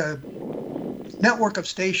station, there was a network of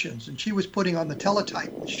stations, and she was putting on the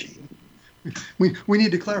teletype machine. We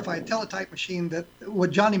need to clarify a teletype machine, that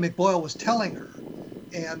what Johnny McBoyle was telling her,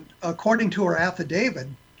 and according to her affidavit,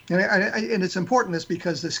 and it's important this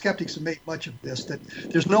because the skeptics have made much of this, that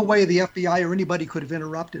there's no way the FBI or anybody could have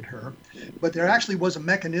interrupted her, but there actually was a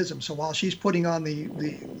mechanism. So while she's putting on the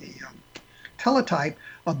teletype,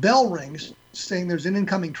 a bell rings saying there's an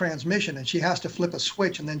incoming transmission, and she has to flip a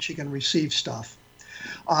switch, and then she can receive stuff.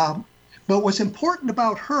 But what's important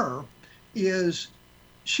about her is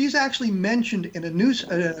she's actually mentioned in a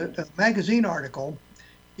magazine article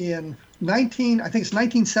in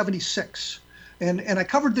 1976. And I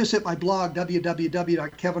covered this at my blog,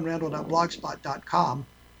 www.kevinrandle.blogspot.com,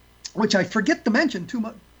 which I forget to mention too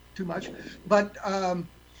much. But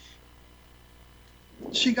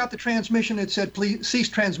she got the transmission. It said, please cease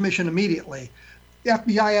transmission immediately. The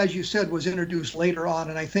FBI, as you said, was introduced later on,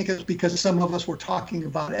 and I think it's because some of us were talking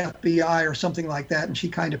about FBI or something like that, and she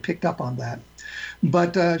kind of picked up on that.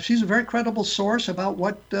 But she's a very credible source about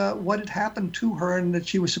what had happened to her, and that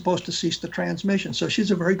she was supposed to cease the transmission. So she's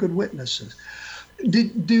a very good witness.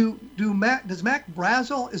 Does Mac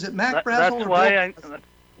Brazel? Is it Mac Brazel?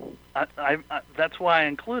 That's why I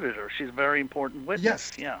included her. She's a very important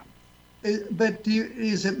witness. Yes. Yeah. But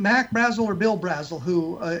is it Mac Brazel or Bill Brazel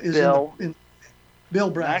who is Bill?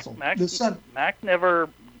 Bill Brazel. The son. Mac never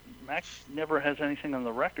has anything on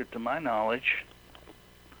the record, to my knowledge.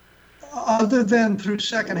 Other than through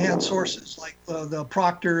secondhand sources like the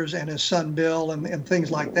Proctors and his son Bill and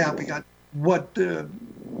things like that, we got what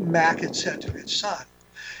Mac had said to his son.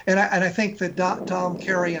 And I think that Tom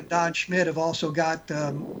Carey and Don Schmidt have also got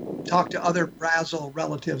talked to other Brazel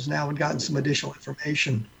relatives now and gotten some additional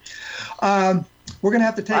information. We're going to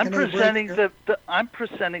have to take another break. I'm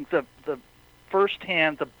presenting the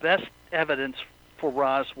firsthand, the best evidence for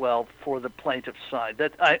Roswell for the plaintiff's side.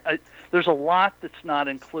 That there's a lot that's not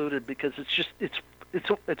included because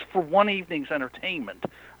it's for one evening's entertainment.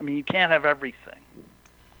 I mean, you can't have everything.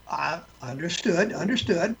 Understood.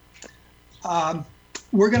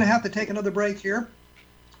 We're going to have to take another break here.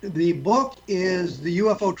 The book is the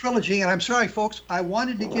UFO Trilogy, and I'm sorry, folks, I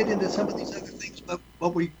wanted to get into some of these other things, but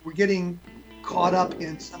we're getting caught up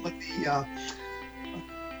in some of the,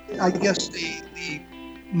 I guess, the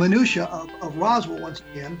minutia of Roswell once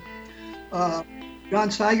again. John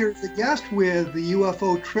Steiger is the guest with the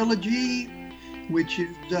UFO Trilogy, which is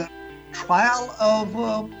the trial of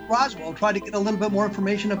Roswell. I'll try to get a little bit more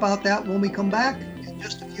information about that when we come back in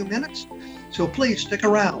just a few minutes. So please stick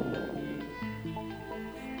around.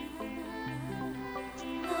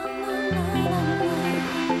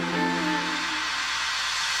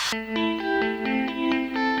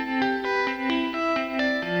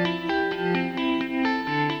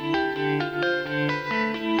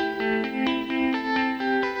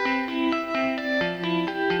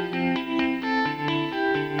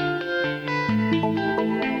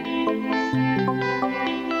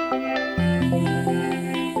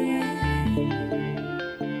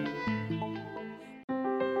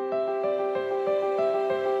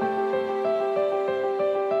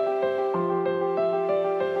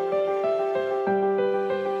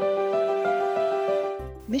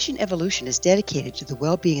 Mission Evolution is dedicated to the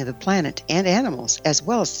well-being of the planet and animals, as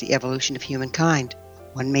well as the evolution of humankind.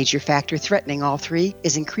 One major factor threatening all three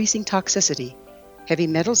is increasing toxicity. Heavy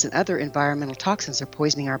metals and other environmental toxins are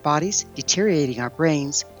poisoning our bodies, deteriorating our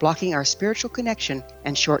brains, blocking our spiritual connection,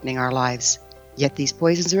 and shortening our lives. Yet these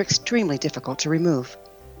poisons are extremely difficult to remove.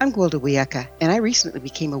 I'm Gwilda Wiyaka, and I recently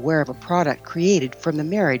became aware of a product created from the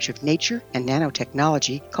marriage of nature and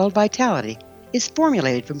nanotechnology called Vitality. It's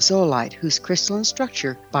formulated from zoolite, whose crystalline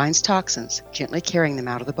structure binds toxins, gently carrying them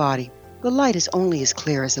out of the body. The light is only as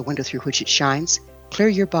clear as the window through which it shines. Clear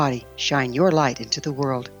your body, shine your light into the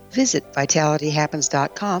world. Visit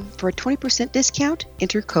vitalityhappens.com for a 20% discount.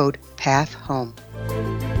 Enter code PATHHOME.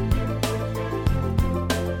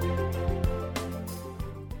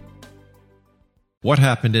 What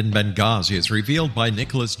happened in Benghazi is revealed by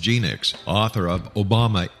Nicholas Genix, author of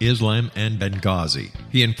Obama, Islam, and Benghazi.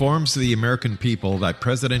 He informs the American people that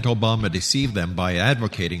President Obama deceived them by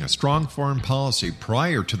advocating a strong foreign policy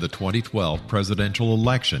prior to the 2012 presidential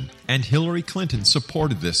election, and Hillary Clinton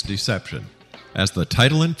supported this deception. As the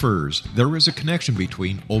title infers, there is a connection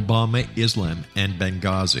between Obama, Islam, and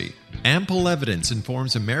Benghazi. Ample evidence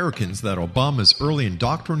informs Americans that Obama's early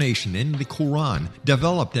indoctrination in the Quran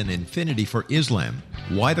developed an affinity for Islam,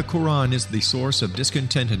 why the Quran is the source of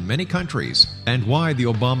discontent in many countries, and why the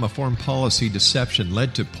Obama foreign policy deception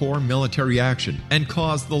led to poor military action and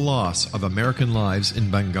caused the loss of American lives in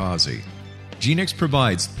Benghazi. Genix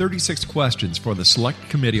provides 36 questions for the Select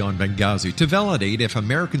Committee on Benghazi to validate if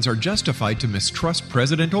Americans are justified to mistrust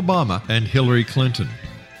President Obama and Hillary Clinton.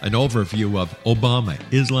 An overview of Obama,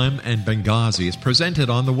 Islam, and Benghazi is presented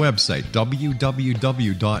on the website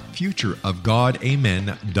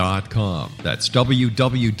www.futureofgodamen.com. That's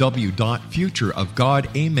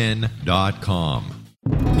www.futureofgodamen.com.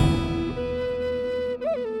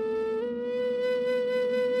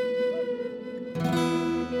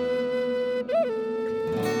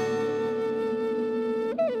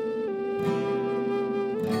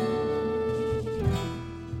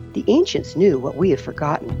 The ancients knew what we have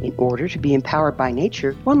forgotten. In order to be empowered by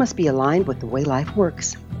nature, one must be aligned with the way life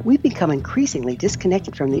works. We've become increasingly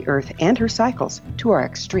disconnected from the earth and her cycles, to our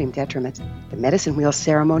extreme detriment. The medicine wheel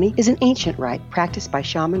ceremony is an ancient rite practiced by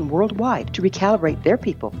shamans worldwide to recalibrate their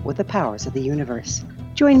people with the powers of the universe.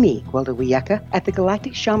 Join me, Gwilda Wiyaka, at the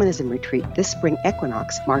Galactic Shamanism Retreat this spring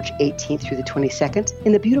equinox, March 18th through the 22nd,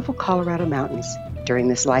 in the beautiful Colorado Mountains. During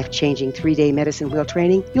this life-changing 3-day medicine wheel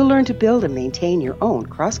training, you'll learn to build and maintain your own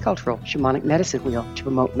cross-cultural shamanic medicine wheel to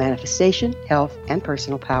promote manifestation, health, and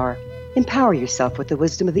personal power. Empower yourself with the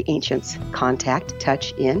wisdom of the ancients. Contact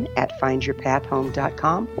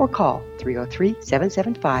touchin@findyourpathhome.com or call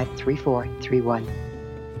 303-775-3431.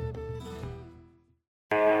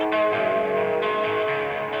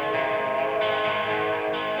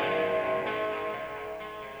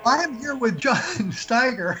 I am here with John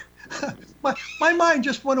Steiger. My mind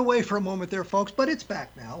just went away for a moment there, folks, but it's back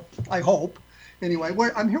now, I hope. Anyway,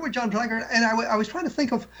 I'm here with John Steiger, and I was trying to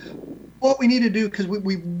think of what we need to do, because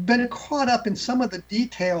we've been caught up in some of the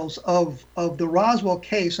details of the Roswell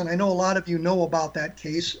case, and I know a lot of you know about that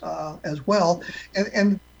case as well.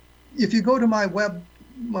 And if you go to my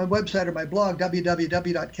website or my blog,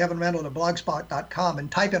 www.kevinrandle.blogspot.com, and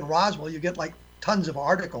type in Roswell, you get like tons of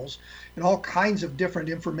articles and all kinds of different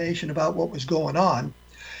information about what was going on.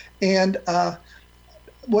 And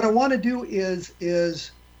what I want to do is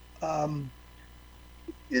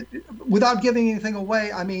without giving anything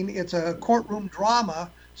away, I mean, it's a courtroom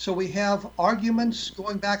drama. So we have arguments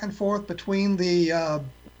going back and forth between the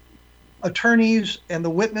attorneys and the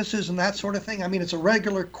witnesses and that sort of thing? I mean, it's a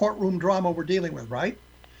regular courtroom drama we're dealing with, right?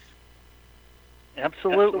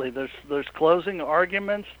 Absolutely. There's closing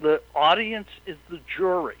arguments. The audience is the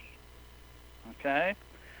jury. Okay?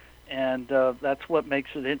 And that's what makes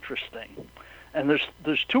it interesting. And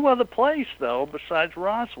there's two other plays, though, besides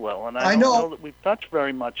Roswell, and I don't know that we've touched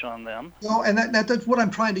very much on them. No, and that's what I'm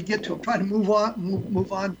trying to get to. I'm trying to move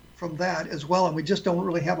on from that as well, and we just don't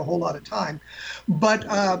really have a whole lot of time.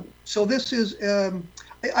 But so this is,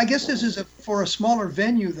 I guess this is for a smaller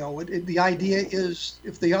venue, though. The idea is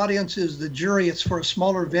if the audience is the jury, it's for a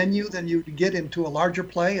smaller venue, then you get into a larger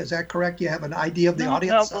play. Is that correct? You have an idea of the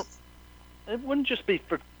audience? No, it wouldn't just be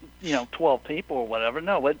for 12 people or whatever.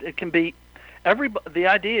 No, it can be. The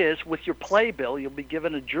idea is with your playbill, you'll be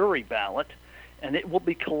given a jury ballot, and it will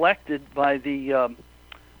be collected by the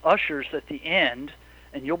ushers at the end,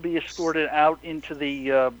 and you'll be escorted out into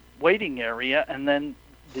the waiting area, and then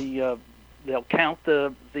they'll count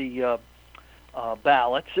the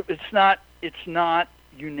ballots. It's not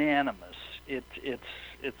unanimous. It's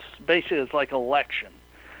basically it's like election,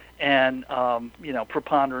 and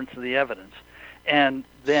preponderance of the evidence. And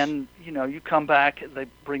then, you come back, they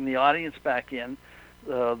bring the audience back in,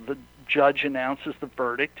 the judge announces the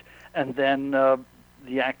verdict, and then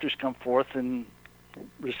the actors come forth and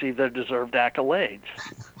receive their deserved accolades.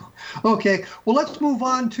 Okay, well, let's move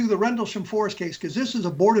on to the Rendlesham Forest case, because this is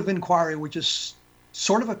a board of inquiry, which is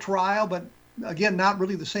sort of a trial, but again, not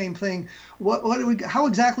really the same thing. How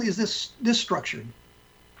exactly is this structured?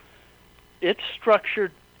 It's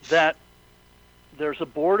structured that there's a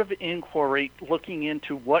board of inquiry looking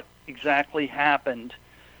into what exactly happened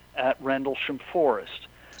at Rendlesham Forest,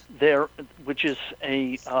 which is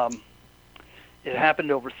it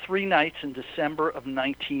happened over 3 nights in December of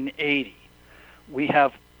 1980. We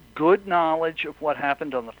have good knowledge of what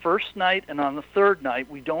happened on the first night and on the third night.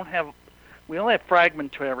 We only have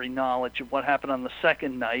fragmentary knowledge of what happened on the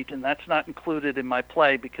second night, and that's not included in my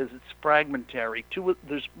play because it's fragmentary.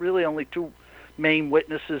 There's really only 2 main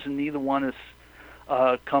witnesses, and neither one is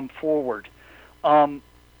come forward. You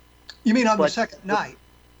mean on the second night?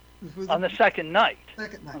 On the second night.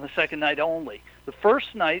 Second night. On the second night only. The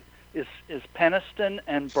first night is Peniston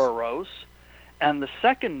and Burroughs, and the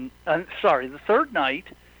third night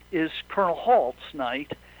is Colonel Halt's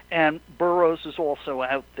night, and Burroughs is also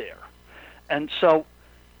out there. And so,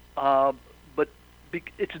 but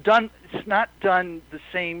it's not done the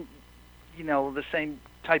same, the same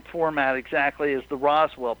type format exactly as the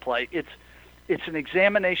Roswell play. It's an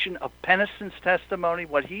examination of Peniston's testimony,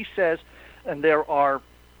 what he says, and there are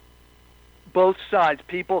both sides,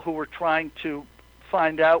 people who are trying to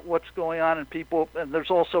find out what's going on, and there's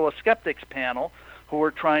also a skeptics panel who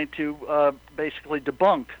are trying to basically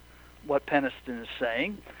debunk what Peniston is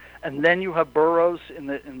saying. And then you have Burroughs in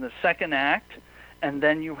the second act, and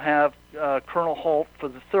then you have Colonel Halt for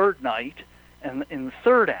the third night, and in the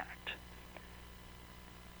third act.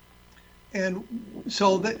 And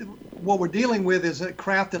so what we're dealing with is a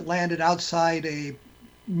craft that landed outside a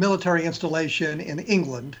military installation in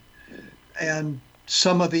England, and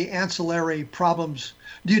some of the ancillary problems.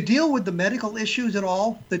 Do you deal with the medical issues at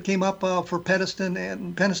all that came up for Peniston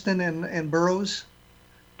and Burroughs?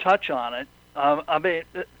 Touch on it. I mean,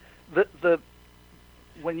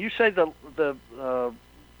 when you say the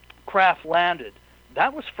craft landed,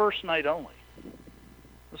 that was first night only. It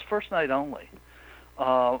was first night only.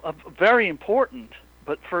 Very important,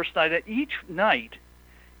 but first night. Each night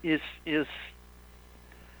is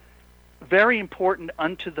very important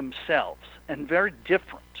unto themselves and very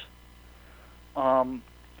different. The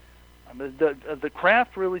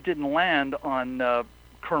craft really didn't land on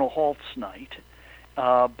Colonel Halt's night,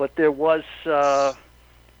 but there was.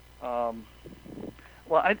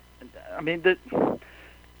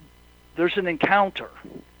 There's an encounter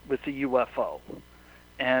with the UFO,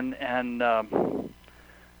 and a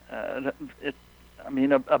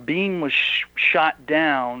beam was shot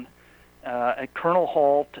down at Colonel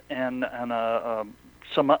Halt and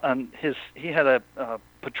he had a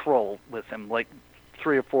patrol with him, like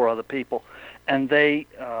 3 or 4 other people, and the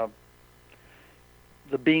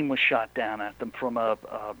beam was shot down at them from a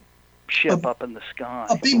ship up in the sky.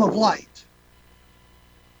 A beam of light.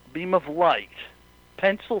 Beam of light,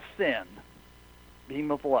 pencil thin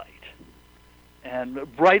beam of light, and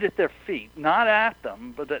right at their feet, not at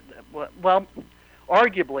them, but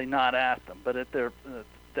arguably not at them, but at their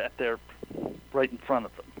right in front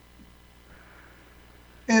of them.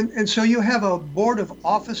 And so you have a board of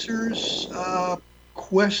officers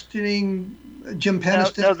questioning Jim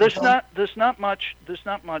Peniston. No, there's not much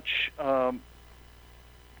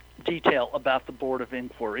detail about the board of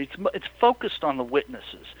inquiry. It's focused on the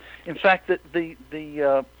witnesses. In fact, the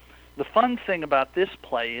fun thing about this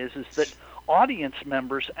play is that audience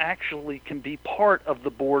members actually can be part of the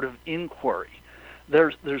board of inquiry.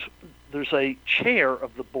 There's a chair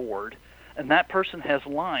of the board, and that person has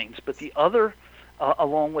lines, but the other,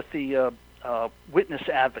 along with the witness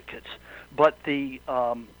advocates, but the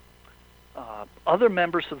other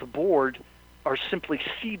members of the board are simply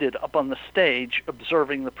seated up on the stage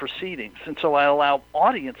observing the proceedings. And so I allow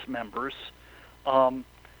audience members to,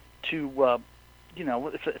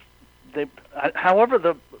 if they, however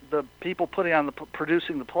the people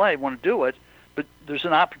producing the play want to do it, but there's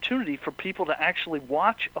an opportunity for people to actually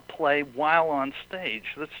watch a play while on stage.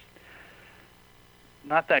 That's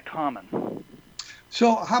not that common.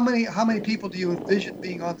 So how many people do you envision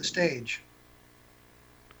being on the stage?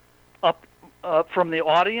 From the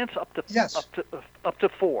audience up to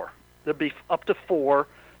four. There'd be up to four.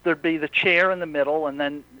 There'd be the chair in the middle, and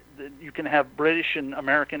then you can have British and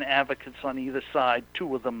American advocates on either side.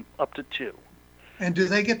 Two of them, up to two. And do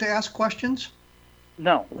they get to ask questions?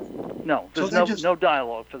 No. There's no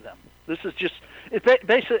dialogue for them. This is just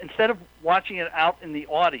basically, instead of watching it out in the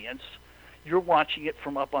audience, you're watching it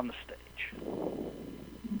from up on the stage.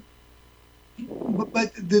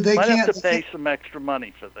 But they might can't have to pay some extra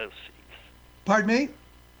money for those seats. Pardon me?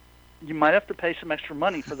 You might have to pay some extra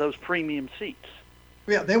money for those premium seats.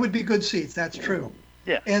 Yeah, they would be good seats. That's true.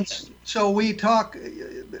 Yeah. And so we talk.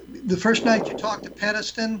 The first night you talked to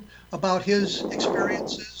Peniston about his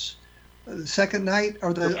experiences. The second night,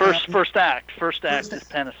 or the first act. First act is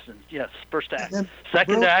Peniston. Yes, first act.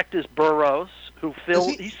 Second act is Burroughs, who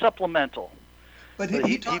fills. He's supplemental. But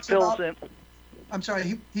he talks fills about. In. I'm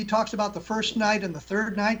sorry. He talks about the first night and the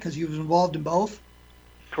third night because he was involved in both.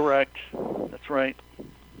 Correct. That's right.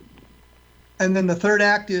 And then the third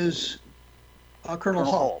act is Colonel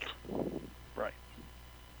Halt. Right.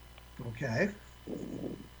 Okay.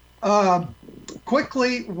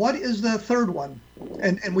 Quickly, what is the third one?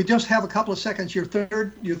 And we just have a couple of seconds. Your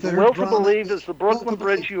third Will to Believe is the Brooklyn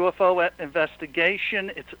Bridge UFO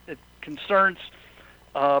Investigation. It concerns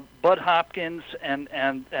Bud Hopkins and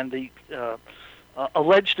the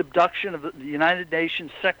alleged abduction of the United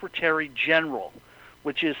Nations Secretary General,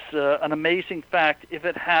 which is an amazing fact if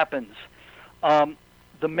it happens.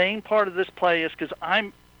 The main part of this play is, because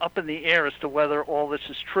I'm up in the air as to whether all this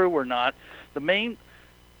is true or not, the main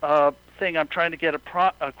thing I'm trying to get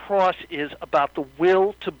across is about the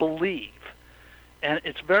will to believe. And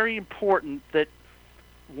it's very important that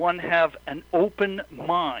one have an open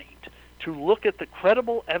mind, to look at the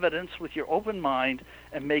credible evidence with your open mind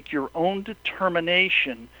and make your own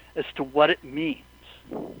determination as to what it means.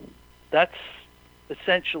 That's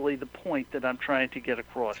essentially the point that I'm trying to get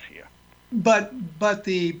across here. But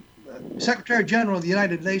the Secretary General of the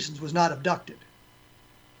United Nations was not abducted.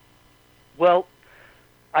 Well,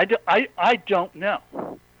 I don't know.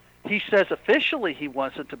 He says officially he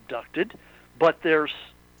wasn't abducted, but there's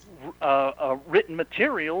written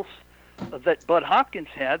materials that Bud Hopkins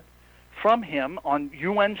had from him on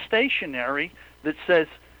UN stationery that says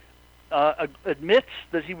admits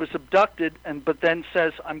that he was abducted, but then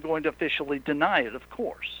says, I'm going to officially deny it, of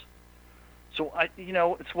course. So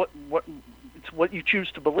it's what you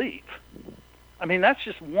choose to believe. I mean, that's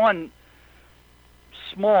just one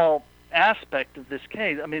small aspect of this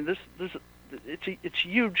case. I mean, it's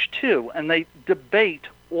huge too, and they debate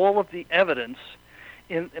all of the evidence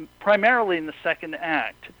primarily in the second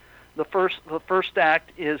act. The first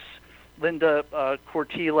act is Linda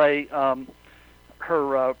Cortile,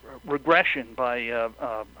 her regression by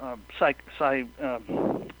psychotic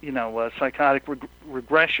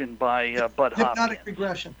regression by Bud Hopkins.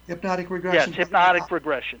 Hypnotic regression. Yes, hypnotic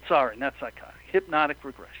regression. Sorry, not psychotic. Hypnotic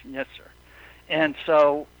regression. Yes, sir. And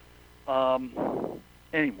so,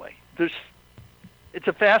 anyway, it's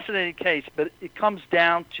a fascinating case, but it comes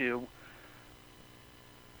down to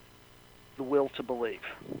the will to believe.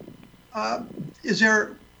 Is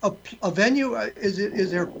there a venue?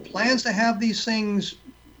 Is there plans to have these things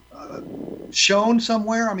shown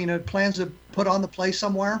somewhere? I mean, plans to put on the play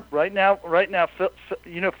somewhere? Right now,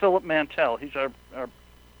 Philip Mantell. He's our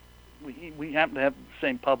we happen to have the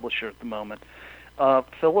same publisher at the moment.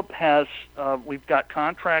 Philip has. We've got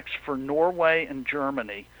contracts for Norway and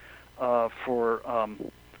Germany for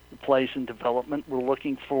plays in development. We're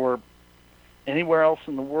looking for anywhere else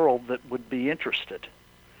in the world that would be interested.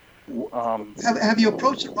 Have you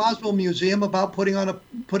approached the Roswell Museum about putting on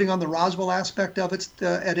the Roswell aspect of it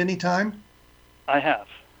at any time? I have.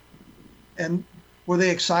 And were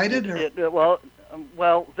they excited? It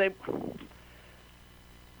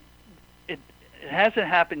hasn't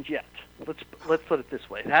happened yet. Let's put it this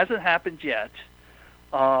way. It hasn't happened yet.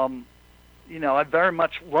 I'd very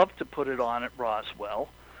much love to put it on at Roswell,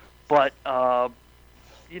 but it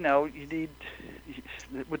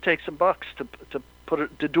would take some bucks to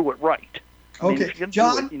do it right. Okay, if you can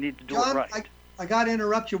John, do it, you need to do it right. I got to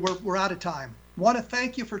interrupt you. We're out of time. Want to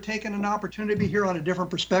thank you for taking an opportunity to be here on a different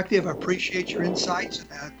perspective. I appreciate your insights.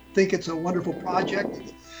 I think it's a wonderful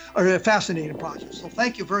project, or a fascinating project. So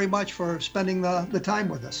thank you very much for spending the time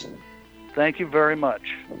with us. Thank you very much.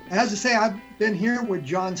 As I say, I've been here with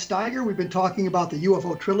John Steiger. We've been talking about the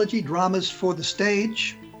UFO Trilogy, Dramas for the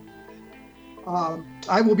Stage.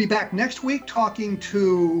 I will be back next week talking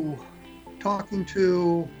to,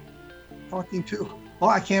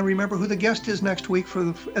 I can't remember who the guest is next week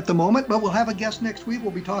at the moment, but we'll have a guest next week.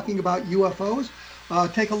 We'll be talking about UFOs.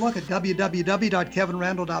 Take a look at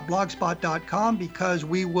www.kevinrandle.blogspot.com because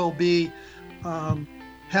we will be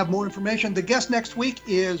have more information. The guest next week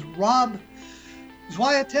is Rob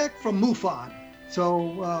Zwiatek from MUFON.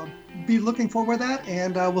 So be looking forward to that,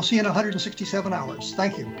 and we'll see you in 167 hours.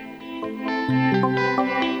 Thank you.